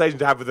hard conversation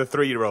to have with a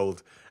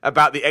 3-year-old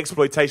about the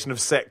exploitation of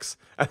sex.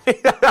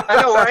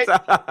 I know, right?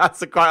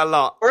 That's quite a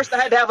lot. First, I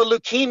had to have a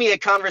leukemia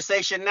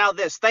conversation. Now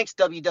this. Thanks,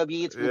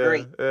 WWE. It's been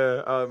great.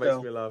 Yeah. Oh, it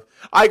makes me laugh.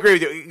 I agree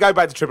with you. Go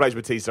back to Triple H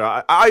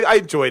Batista. I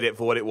enjoyed it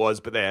for what it was,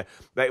 but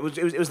it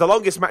was the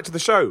longest match of the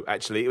show.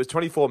 Actually, it was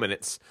 24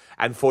 minutes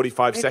and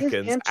 45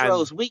 seconds.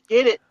 Intros, we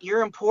get it.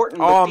 You're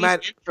important. Oh, but man,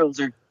 intros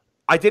are.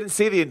 I didn't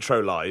see the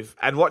intro live,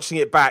 and watching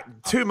it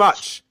back, too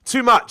much.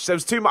 There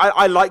was too much.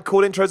 I like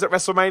cool intros at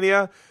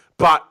WrestleMania,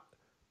 but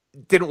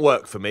didn't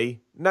work for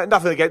me. No,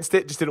 nothing against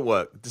it, just didn't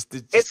work.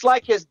 It's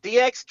like his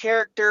DX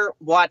character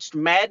watched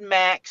Mad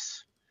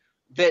Max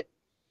that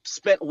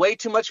spent way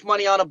too much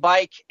money on a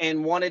bike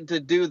and wanted to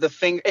do the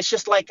finger. It's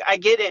just like, I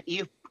get it.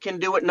 You can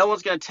do it. No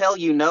one's going to tell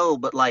you no,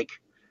 but like,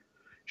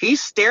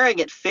 he's staring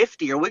at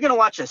 50. Are we going to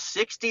watch a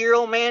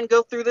 60-year-old man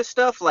go through this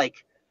stuff?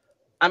 Like,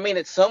 I mean,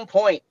 at some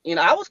point,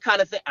 I was kind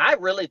of I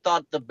really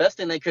thought the best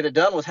thing they could have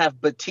done was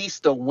have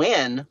Batista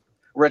win,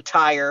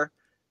 retire,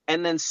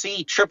 and then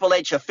see Triple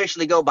H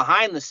officially go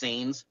behind the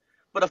scenes.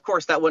 But, of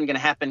course, that wasn't going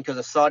to happen because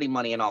of Saudi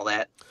money and all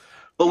that.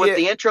 But with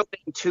the intro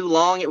being too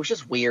long, it was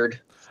just weird.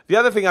 The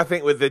other thing I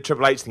think with the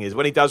Triple H thing is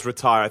when he does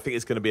retire, I think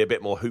it's going to be a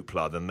bit more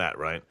hoopla than that,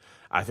 right?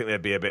 I think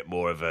there'd be a bit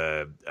more of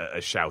a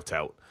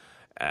shout-out.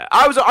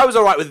 I was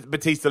all right with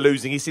Batista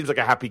losing. He seems like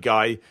a happy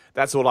guy.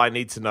 That's all I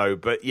need to know.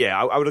 But,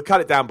 yeah, I would have cut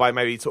it down by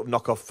maybe sort of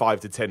knock off 5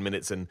 to 10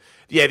 minutes. And,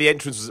 yeah, the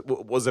entrance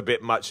was a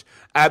bit much.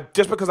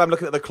 Just because I'm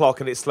looking at the clock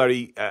and it's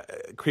slowly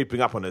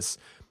creeping up on us,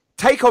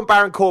 take on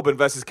Baron Corbin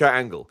versus Kurt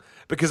Angle.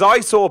 Because I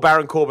saw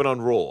Baron Corbin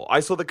on Raw.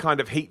 I saw the kind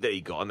of heat that he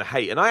got and the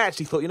hate. And I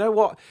actually thought, you know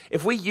what?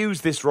 If we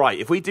use this right,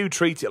 if we do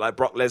treat it like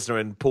Brock Lesnar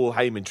and Paul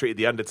Heyman treated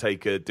The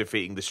Undertaker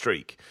defeating The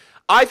Streak,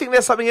 I think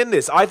there's something in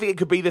this. I think it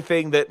could be the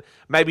thing that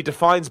maybe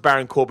defines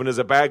Baron Corbin as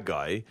a bad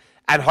guy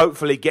and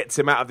hopefully gets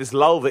him out of this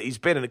lull that he's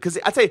been in. Because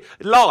I tell you,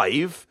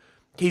 live,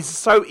 he's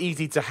so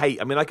easy to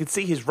hate. I mean, I could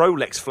see his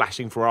Rolex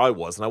flashing from where I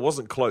was, and I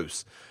wasn't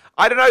close.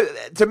 I don't know.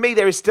 To me,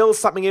 there is still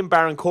something in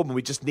Baron Corbin.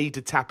 We just need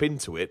to tap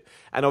into it.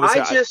 And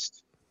obviously,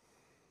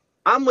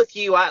 I'm with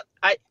you.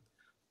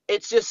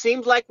 It just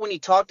seems like when you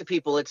talk to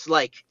people, it's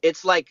like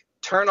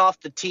turn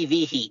off the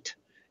TV heat.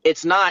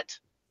 It's not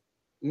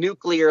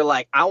nuclear,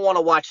 like, I want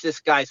to watch this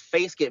guy's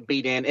face get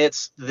beat in.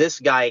 It's this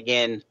guy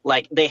again.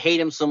 Like, they hate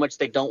him so much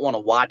they don't want to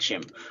watch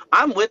him.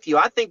 I'm with you.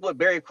 I think what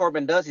Barry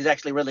Corbin does, he's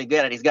actually really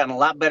good at. He's gotten a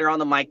lot better on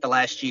the mic the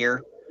last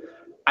year.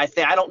 I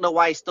don't know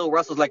why he still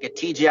wrestles like a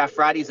TGI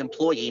Fridays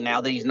employee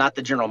now that he's not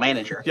the general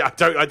manager. Yeah, I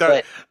don't.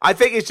 But I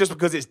think it's just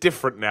because it's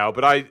different now.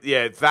 But I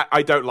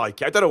don't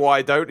like it. I don't know why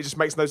I don't. It just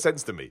makes no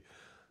sense to me.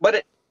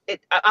 But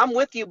I'm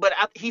with you. But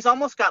he's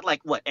almost got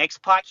like what,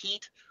 X-Pac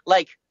heat.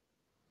 Like,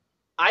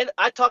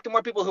 I talk to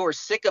more people who are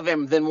sick of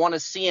him than want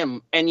to see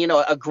him. And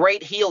a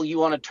great heel you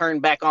want to turn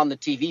back on the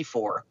TV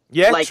for.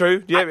 Yeah, like,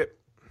 true. Yeah.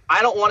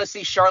 I don't want to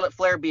see Charlotte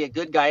Flair be a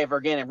good guy ever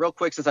again. And real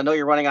quick, since I know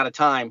you're running out of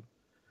time,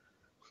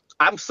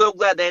 I'm so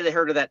glad they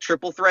heard of that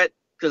triple threat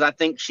because I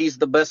think she's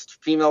the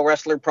best female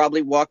wrestler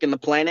probably walking the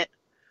planet.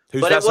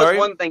 Who's but that, it was sorry?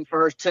 one thing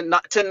for her to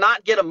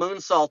not get a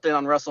moonsault in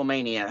on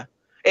WrestleMania.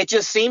 It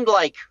just seemed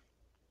like,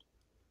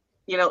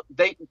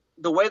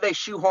 the way they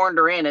shoehorned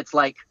her in. It's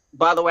like,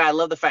 by the way, I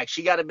love the fact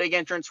she got a big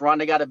entrance,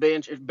 Ronda got a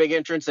big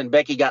entrance, and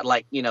Becky got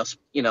like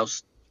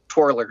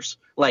twirlers.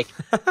 Like,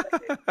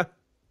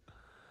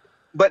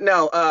 but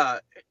no,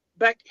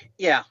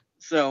 yeah.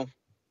 So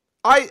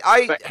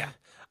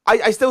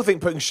I still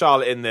think putting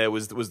Charlotte in there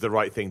was the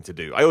right thing to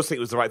do. I also think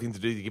it was the right thing to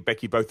do to give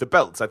Becky both the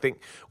belts. I think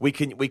we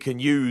can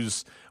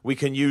use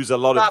a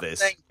lot of this.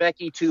 Saying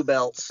Becky 2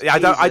 belts. Yeah,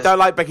 I don't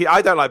like Becky.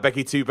 I don't like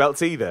Becky 2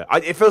 belts either.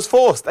 It feels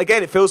forced.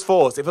 Again, it feels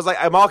forced. It feels like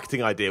a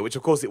marketing idea, which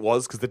of course it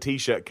was because the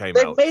T-shirt came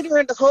out. They made her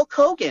into Hulk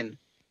Hogan.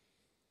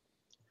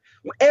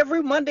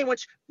 Every Monday,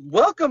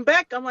 welcome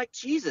back. I'm like,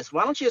 Jesus,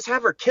 why don't you just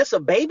have her kiss a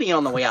baby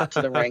on the way out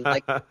to the ring?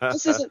 Like,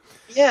 this isn't.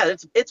 Yeah,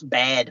 it's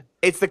bad.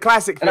 It's the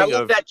classic thing. And I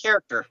love that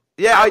character.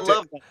 Yeah, I do.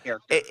 love that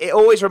character. It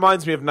always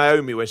reminds me of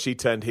Naomi when she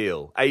turned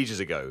heel ages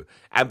ago.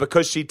 And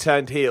because she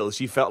turned heel,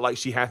 she felt like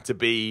she had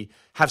to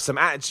have some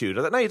attitude.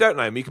 I thought, no, you don't,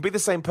 Naomi. You can be the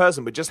same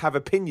person, but just have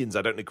opinions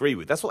I don't agree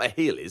with. That's what a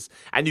heel is.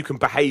 And you can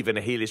behave in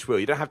a heelish way.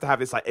 You don't have to have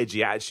this like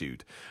edgy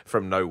attitude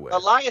from nowhere.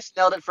 Elias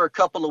nailed it for a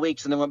couple of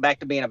weeks and then went back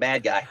to being a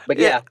bad guy. But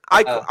yeah.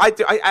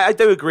 I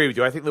do agree with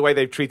you. I think the way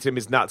they've treated him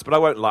is nuts, but I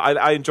won't lie.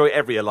 I enjoy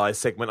every Elias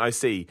segment I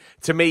see.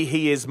 To me,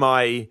 he is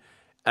my...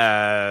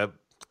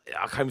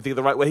 I can't even think of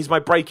the right word. He's my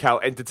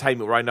breakout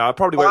entertainment right now. I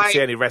probably won't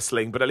see any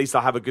wrestling, but at least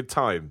I'll have a good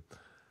time.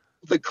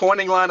 The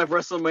coining line of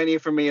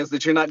WrestleMania for me is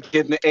that you're not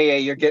getting an AA,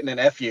 you're getting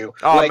an FU.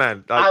 Oh,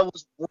 man. I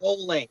was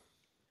rolling.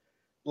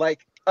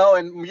 Like, oh,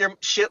 and you're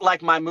shit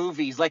like my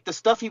movies. Like, the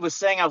stuff he was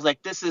saying, I was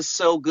like, this is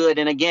so good.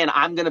 And again,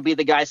 I'm going to be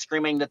the guy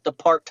screaming that the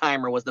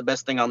part-timer was the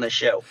best thing on this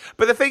show.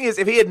 But the thing is,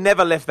 if he had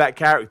never left that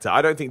character,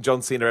 I don't think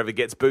John Cena ever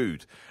gets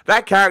booed.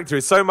 That character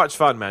is so much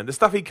fun, man. The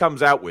stuff he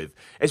comes out with,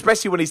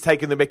 especially when he's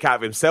taking the mick out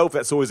of himself,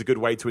 that's always a good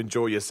way to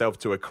enjoy yourself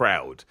to a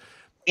crowd.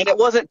 And it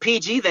wasn't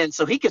PG then,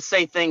 so he could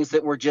say things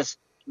that were just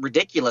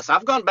ridiculous.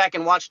 I've gone back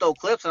and watched old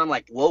clips, and I'm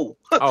like, whoa.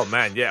 Oh,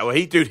 man, yeah. Well,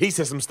 he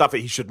says some stuff that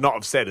he should not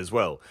have said as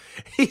well.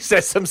 He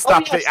says some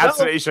stuff that he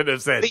absolutely shouldn't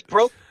have said.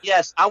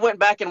 Yes, I went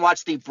back and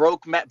watched the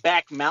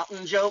back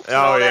mountain jokes.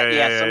 Oh,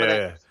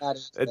 yeah.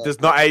 It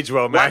does not age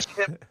well, man.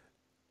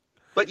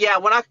 But yeah,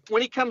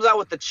 when he comes out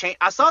with the chain,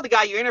 I saw the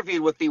guy you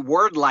interviewed with the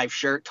Word Life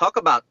shirt. Talk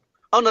about,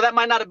 oh no, that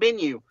might not have been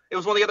you. It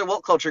was one of the other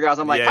woke culture guys.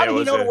 I'm like, how do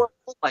you know the Word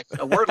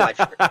Life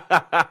shirt?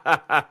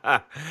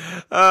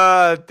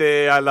 Oh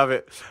dear, I love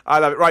it.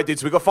 Right, dude,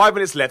 so we've got 5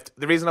 minutes left.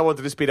 The reason I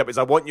wanted to speed up is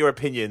I want your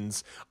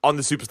opinions on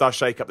the Superstar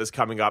Shake-Up that's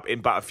coming up in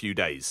about a few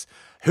days.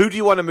 Who do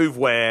you want to move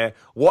where?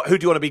 Who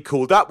do you want to be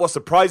called up? What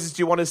surprises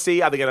do you want to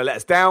see? Are they going to let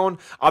us down?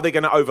 Are they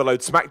going to overload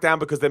SmackDown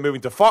because they're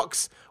moving to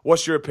Fox?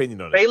 What's your opinion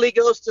on it? Bayley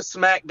goes to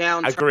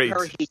SmackDown. Agreed.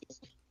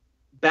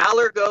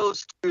 Balor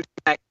goes to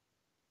SmackDown.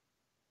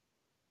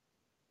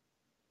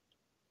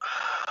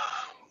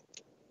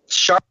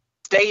 Charlotte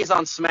stays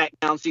on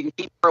SmackDown so you can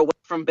keep her away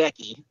from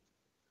Becky.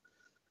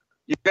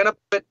 You're going to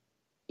put,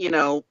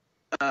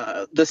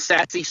 the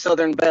sassy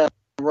Southern Belle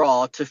on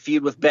Raw to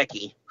feud with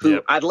Becky, who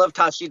I loved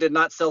how she did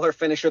not sell her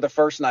finisher the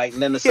first night,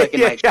 and then the second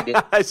night she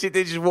did. She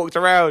did, just walked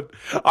around.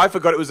 I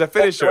forgot it was a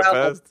finisher at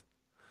first.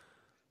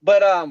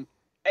 But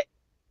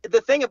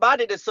the thing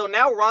about it is, so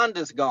now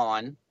Ronda's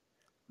gone.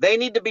 They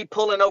need to be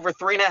pulling over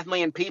 3.5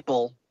 million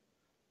people.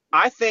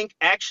 I think,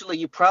 actually,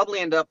 you probably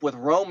end up with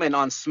Roman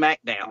on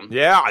SmackDown.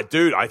 Yeah, I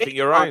think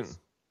you're right.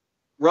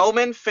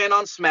 Roman, Finn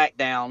on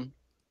SmackDown.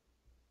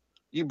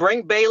 You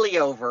bring Bayley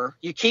over.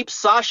 You keep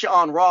Sasha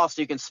on Raw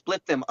so you can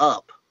split them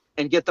up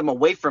and get them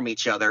away from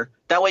each other.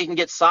 That way you can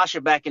get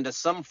Sasha back into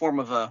some form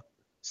of a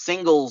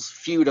singles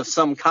feud of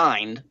some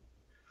kind.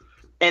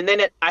 And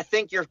then I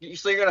think you're going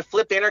to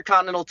flip the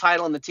Intercontinental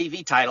title and the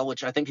TV title,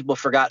 which I think people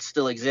forgot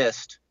still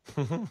exist.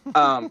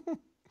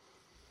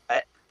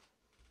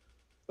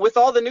 With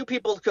all the new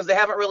people, because they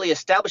haven't really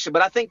established it,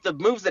 but I think the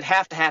moves that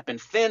have to happen,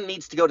 Finn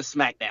needs to go to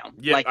SmackDown.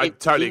 Yeah, I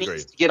totally agree. He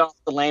needs to get off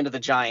the land of the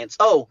giants.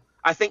 Oh,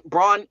 I think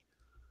Braun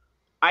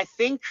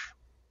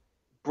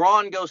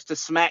goes to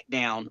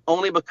SmackDown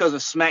only because of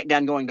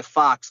SmackDown going to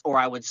Fox, or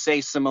I would say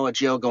Samoa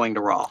Joe going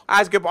to Raw.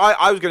 That's good.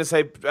 I was going to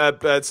say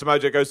Samoa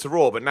Joe goes to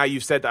Raw, but now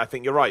you've said that, I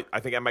think you're right. I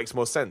think that makes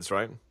more sense,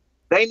 right?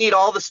 They need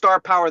all the star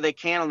power they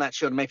can on that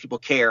show to make people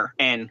care.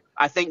 And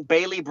I think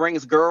Bayley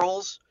brings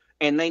girls,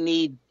 and they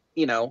need,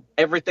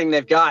 everything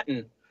they've got.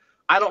 And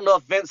I don't know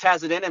if Vince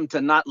has it in him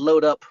to not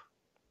load up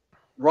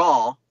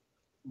Raw,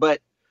 but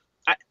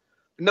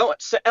and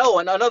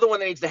another one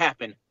that needs to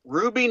happen.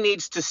 Ruby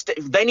needs to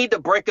they need to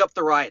break up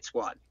the Riot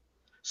Squad.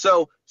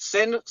 So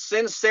send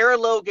Sarah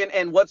Logan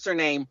and what's her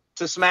name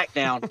to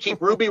SmackDown.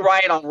 Keep Ruby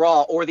Riot on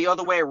Raw, or the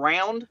other way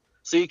around,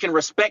 so you can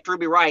respect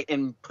Ruby Riot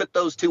and put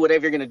those two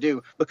whatever you're going to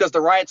do, because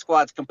the Riot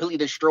Squad's completely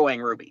destroying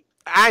Ruby.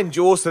 And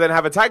you also then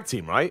have a tag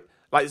team, right?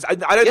 Like, I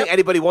don't think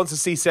anybody wants to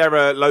see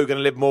Sarah Logan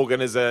and Liv Morgan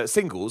as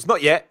singles.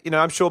 Not yet.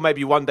 I'm sure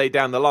maybe one day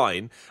down the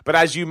line. But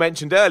as you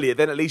mentioned earlier,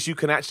 then at least you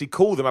can actually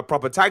call them a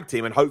proper tag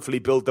team and hopefully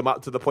build them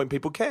up to the point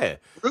people care.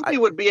 Ruby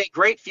would be a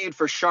great feud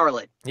for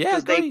Charlotte. Yeah,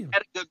 because they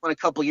had a good one a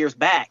couple years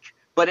back.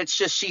 But it's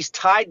just she's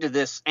tied to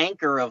this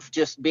anchor of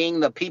just being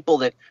the people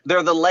that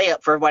they're the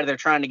layup for everybody they're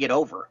trying to get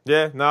over.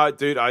 Yeah, no,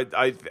 dude,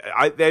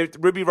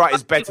 Ruby Riot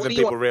is better than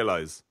people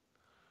realize.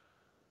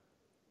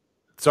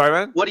 Sorry,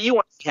 man? What do you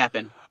want to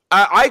happen?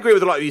 I agree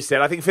with a lot of you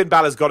said. I think Finn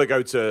Balor's got to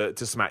go to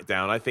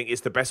SmackDown. I think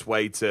it's the best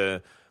way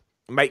to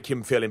make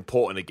him feel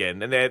important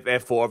again. And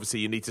therefore, obviously,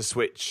 you need to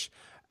switch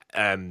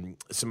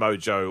Samoa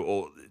Joe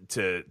or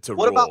to Raw.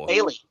 What about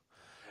Bayley?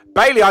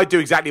 Bayley, I'd do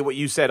exactly what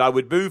you said. I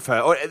would move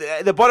her. Or,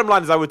 the bottom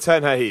line is I would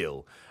turn her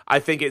heel. I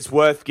think it's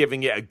worth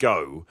giving it a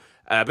go.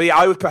 But yeah,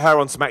 I would put her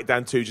on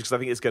SmackDown too, just because I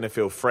think it's going to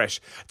feel fresh.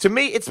 To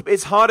me,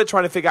 it's harder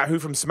trying to figure out who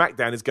from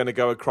SmackDown is going to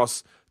go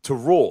across to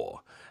Raw.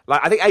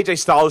 Like, I think AJ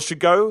Styles should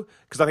go,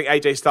 because I think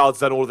AJ Styles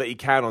has done all that he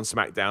can on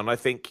SmackDown. I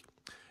think,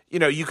 you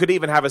know, you could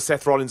even have a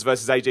Seth Rollins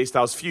versus AJ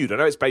Styles feud. I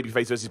know it's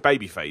babyface versus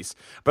babyface,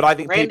 but I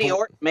think Randy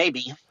Orton,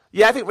 maybe.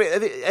 Yeah, I think,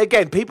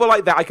 again, people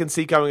like that I can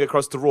see going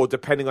across to Raw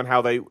depending on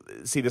how they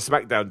see the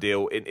SmackDown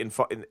deal in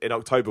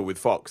October with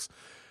Fox.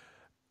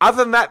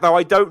 Other than that, though,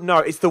 I don't know.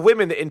 It's the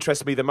women that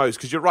interest me the most,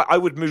 because you're right, I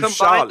would move Combine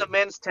Charlotte. the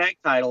men's tag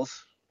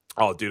titles.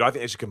 Oh, dude, I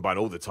think they should combine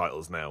all the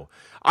titles now.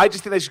 I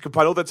just think they should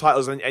combine all the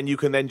titles, and you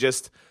can then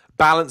just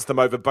balance them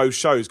over both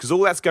shows, because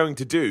all that's going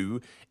to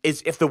do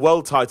is, if the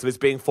world title is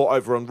being fought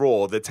over on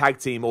Raw, the tag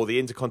team or the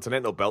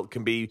Intercontinental belt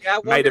can be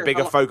made a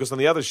bigger focus on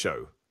the other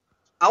show.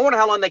 I wonder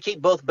how long they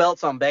keep both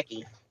belts on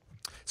Becky.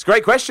 It's a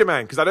great question,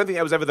 man, because I don't think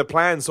that was ever the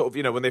plan, sort of,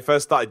 you know, when they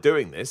first started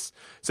doing this.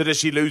 So does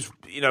she lose,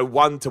 you know,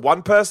 one to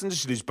one person? Does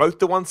she lose both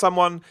to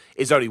someone?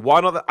 Is only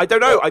one other? I don't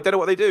know. I don't know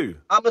what they do.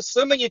 I'm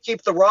assuming you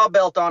keep the Raw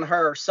belt on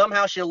her.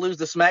 Somehow she'll lose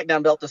the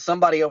SmackDown belt to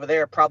somebody over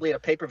there, probably at a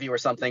pay-per-view or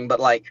something. But,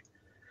 like,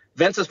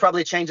 Vince has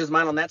probably changed his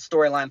mind on that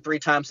storyline 3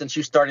 times since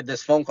you started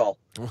this phone call.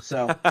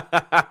 So,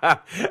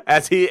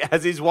 as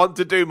he's want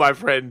to do, my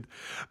friend.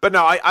 But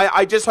no,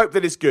 I just hope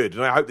that it's good,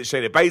 and I hope that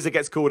Shayna Baszler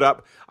gets called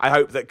up. I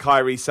hope that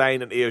Kairi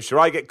Sane and Io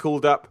Shirai get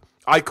called up.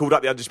 I called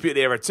up the Undisputed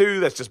Era too.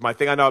 That's just my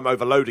thing. I know I'm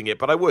overloading it,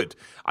 but I would.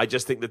 I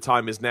just think the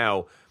time is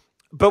now.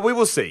 But we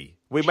will see.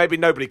 Maybe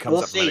nobody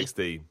comes up from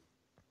NXT.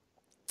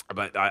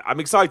 But I'm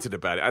excited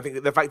about it. I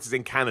think the fact it's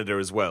in Canada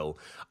as well,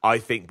 I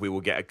think we will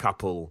get a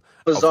couple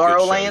Bizarro of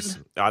good Land? shows.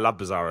 I love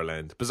Bizarro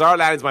Land. Bizarro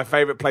Land is my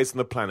favorite place on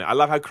the planet. I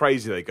love how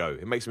crazy they go.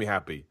 It makes me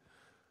happy.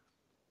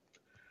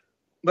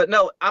 but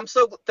no,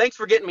 thanks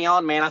for getting me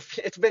on, man.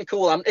 It's been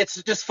cool.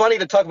 It's just funny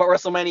to talk about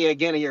WrestleMania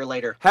again a year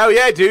later. Hell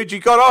yeah, dude. You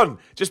got on.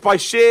 Just by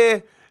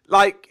sheer...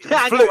 Like, know,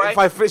 right?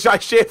 by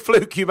sheer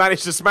fluke, you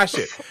managed to smash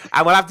it.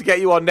 And we'll have to get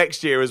you on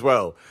next year as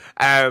well.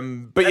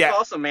 But That's yeah.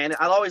 awesome, man.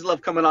 I always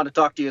love coming on to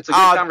talk to you. It's a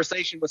good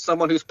conversation with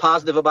someone who's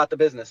positive about the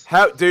business.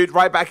 Dude,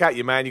 right back at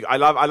you, man. Again,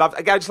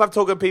 I just love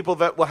talking to people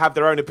that will have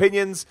their own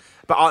opinions,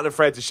 but aren't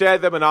afraid to share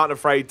them and aren't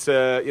afraid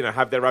to, you know,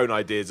 have their own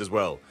ideas as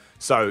well.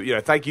 So, you know,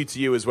 thank you to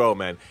you as well,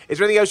 man. Is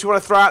there anything else you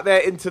want to throw out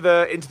there into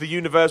the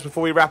universe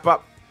before we wrap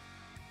up?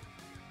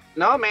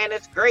 No, man,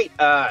 it's great.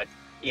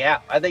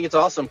 Yeah, I think it's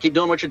awesome. Keep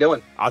doing what you're doing.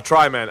 I'll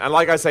try, man. And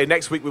like I say,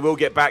 next week we will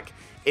get back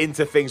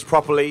into things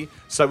properly.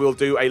 So we'll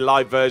do a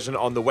live version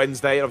on the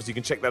Wednesday. Obviously, you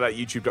can check that out at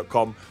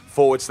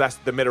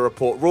youtube.com/The Miller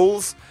Report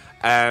Rules.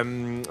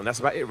 And that's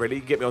about it, really.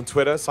 Get me on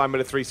Twitter,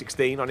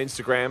 SimonMiller316, on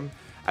Instagram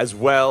as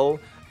well.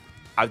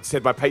 I've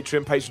said my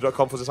Patreon,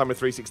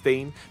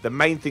 patreon.com/SimonMiller316. The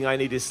main thing I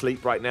need is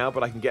sleep right now,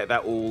 but I can get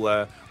that all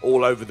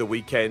over the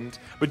weekend.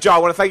 But Joe, I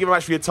want to thank you very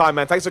much for your time,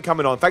 man. Thanks for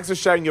coming on. Thanks for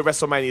sharing your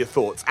WrestleMania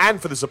thoughts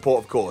and for the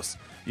support, of course.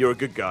 You're a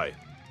good guy.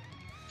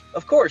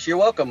 Of course, you're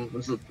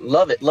welcome.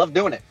 Love it. Love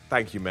doing it.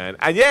 Thank you, man.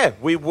 And yeah,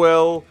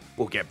 we'll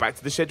get back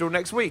to the schedule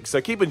next week.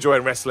 So keep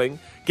enjoying wrestling.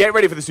 Get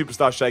ready for the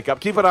Superstar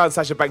Shake-Up. Keep an eye on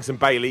Sasha Banks and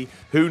Bayley.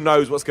 Who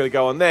knows what's going to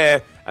go on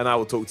there? And I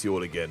will talk to you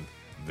all again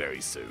very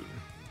soon.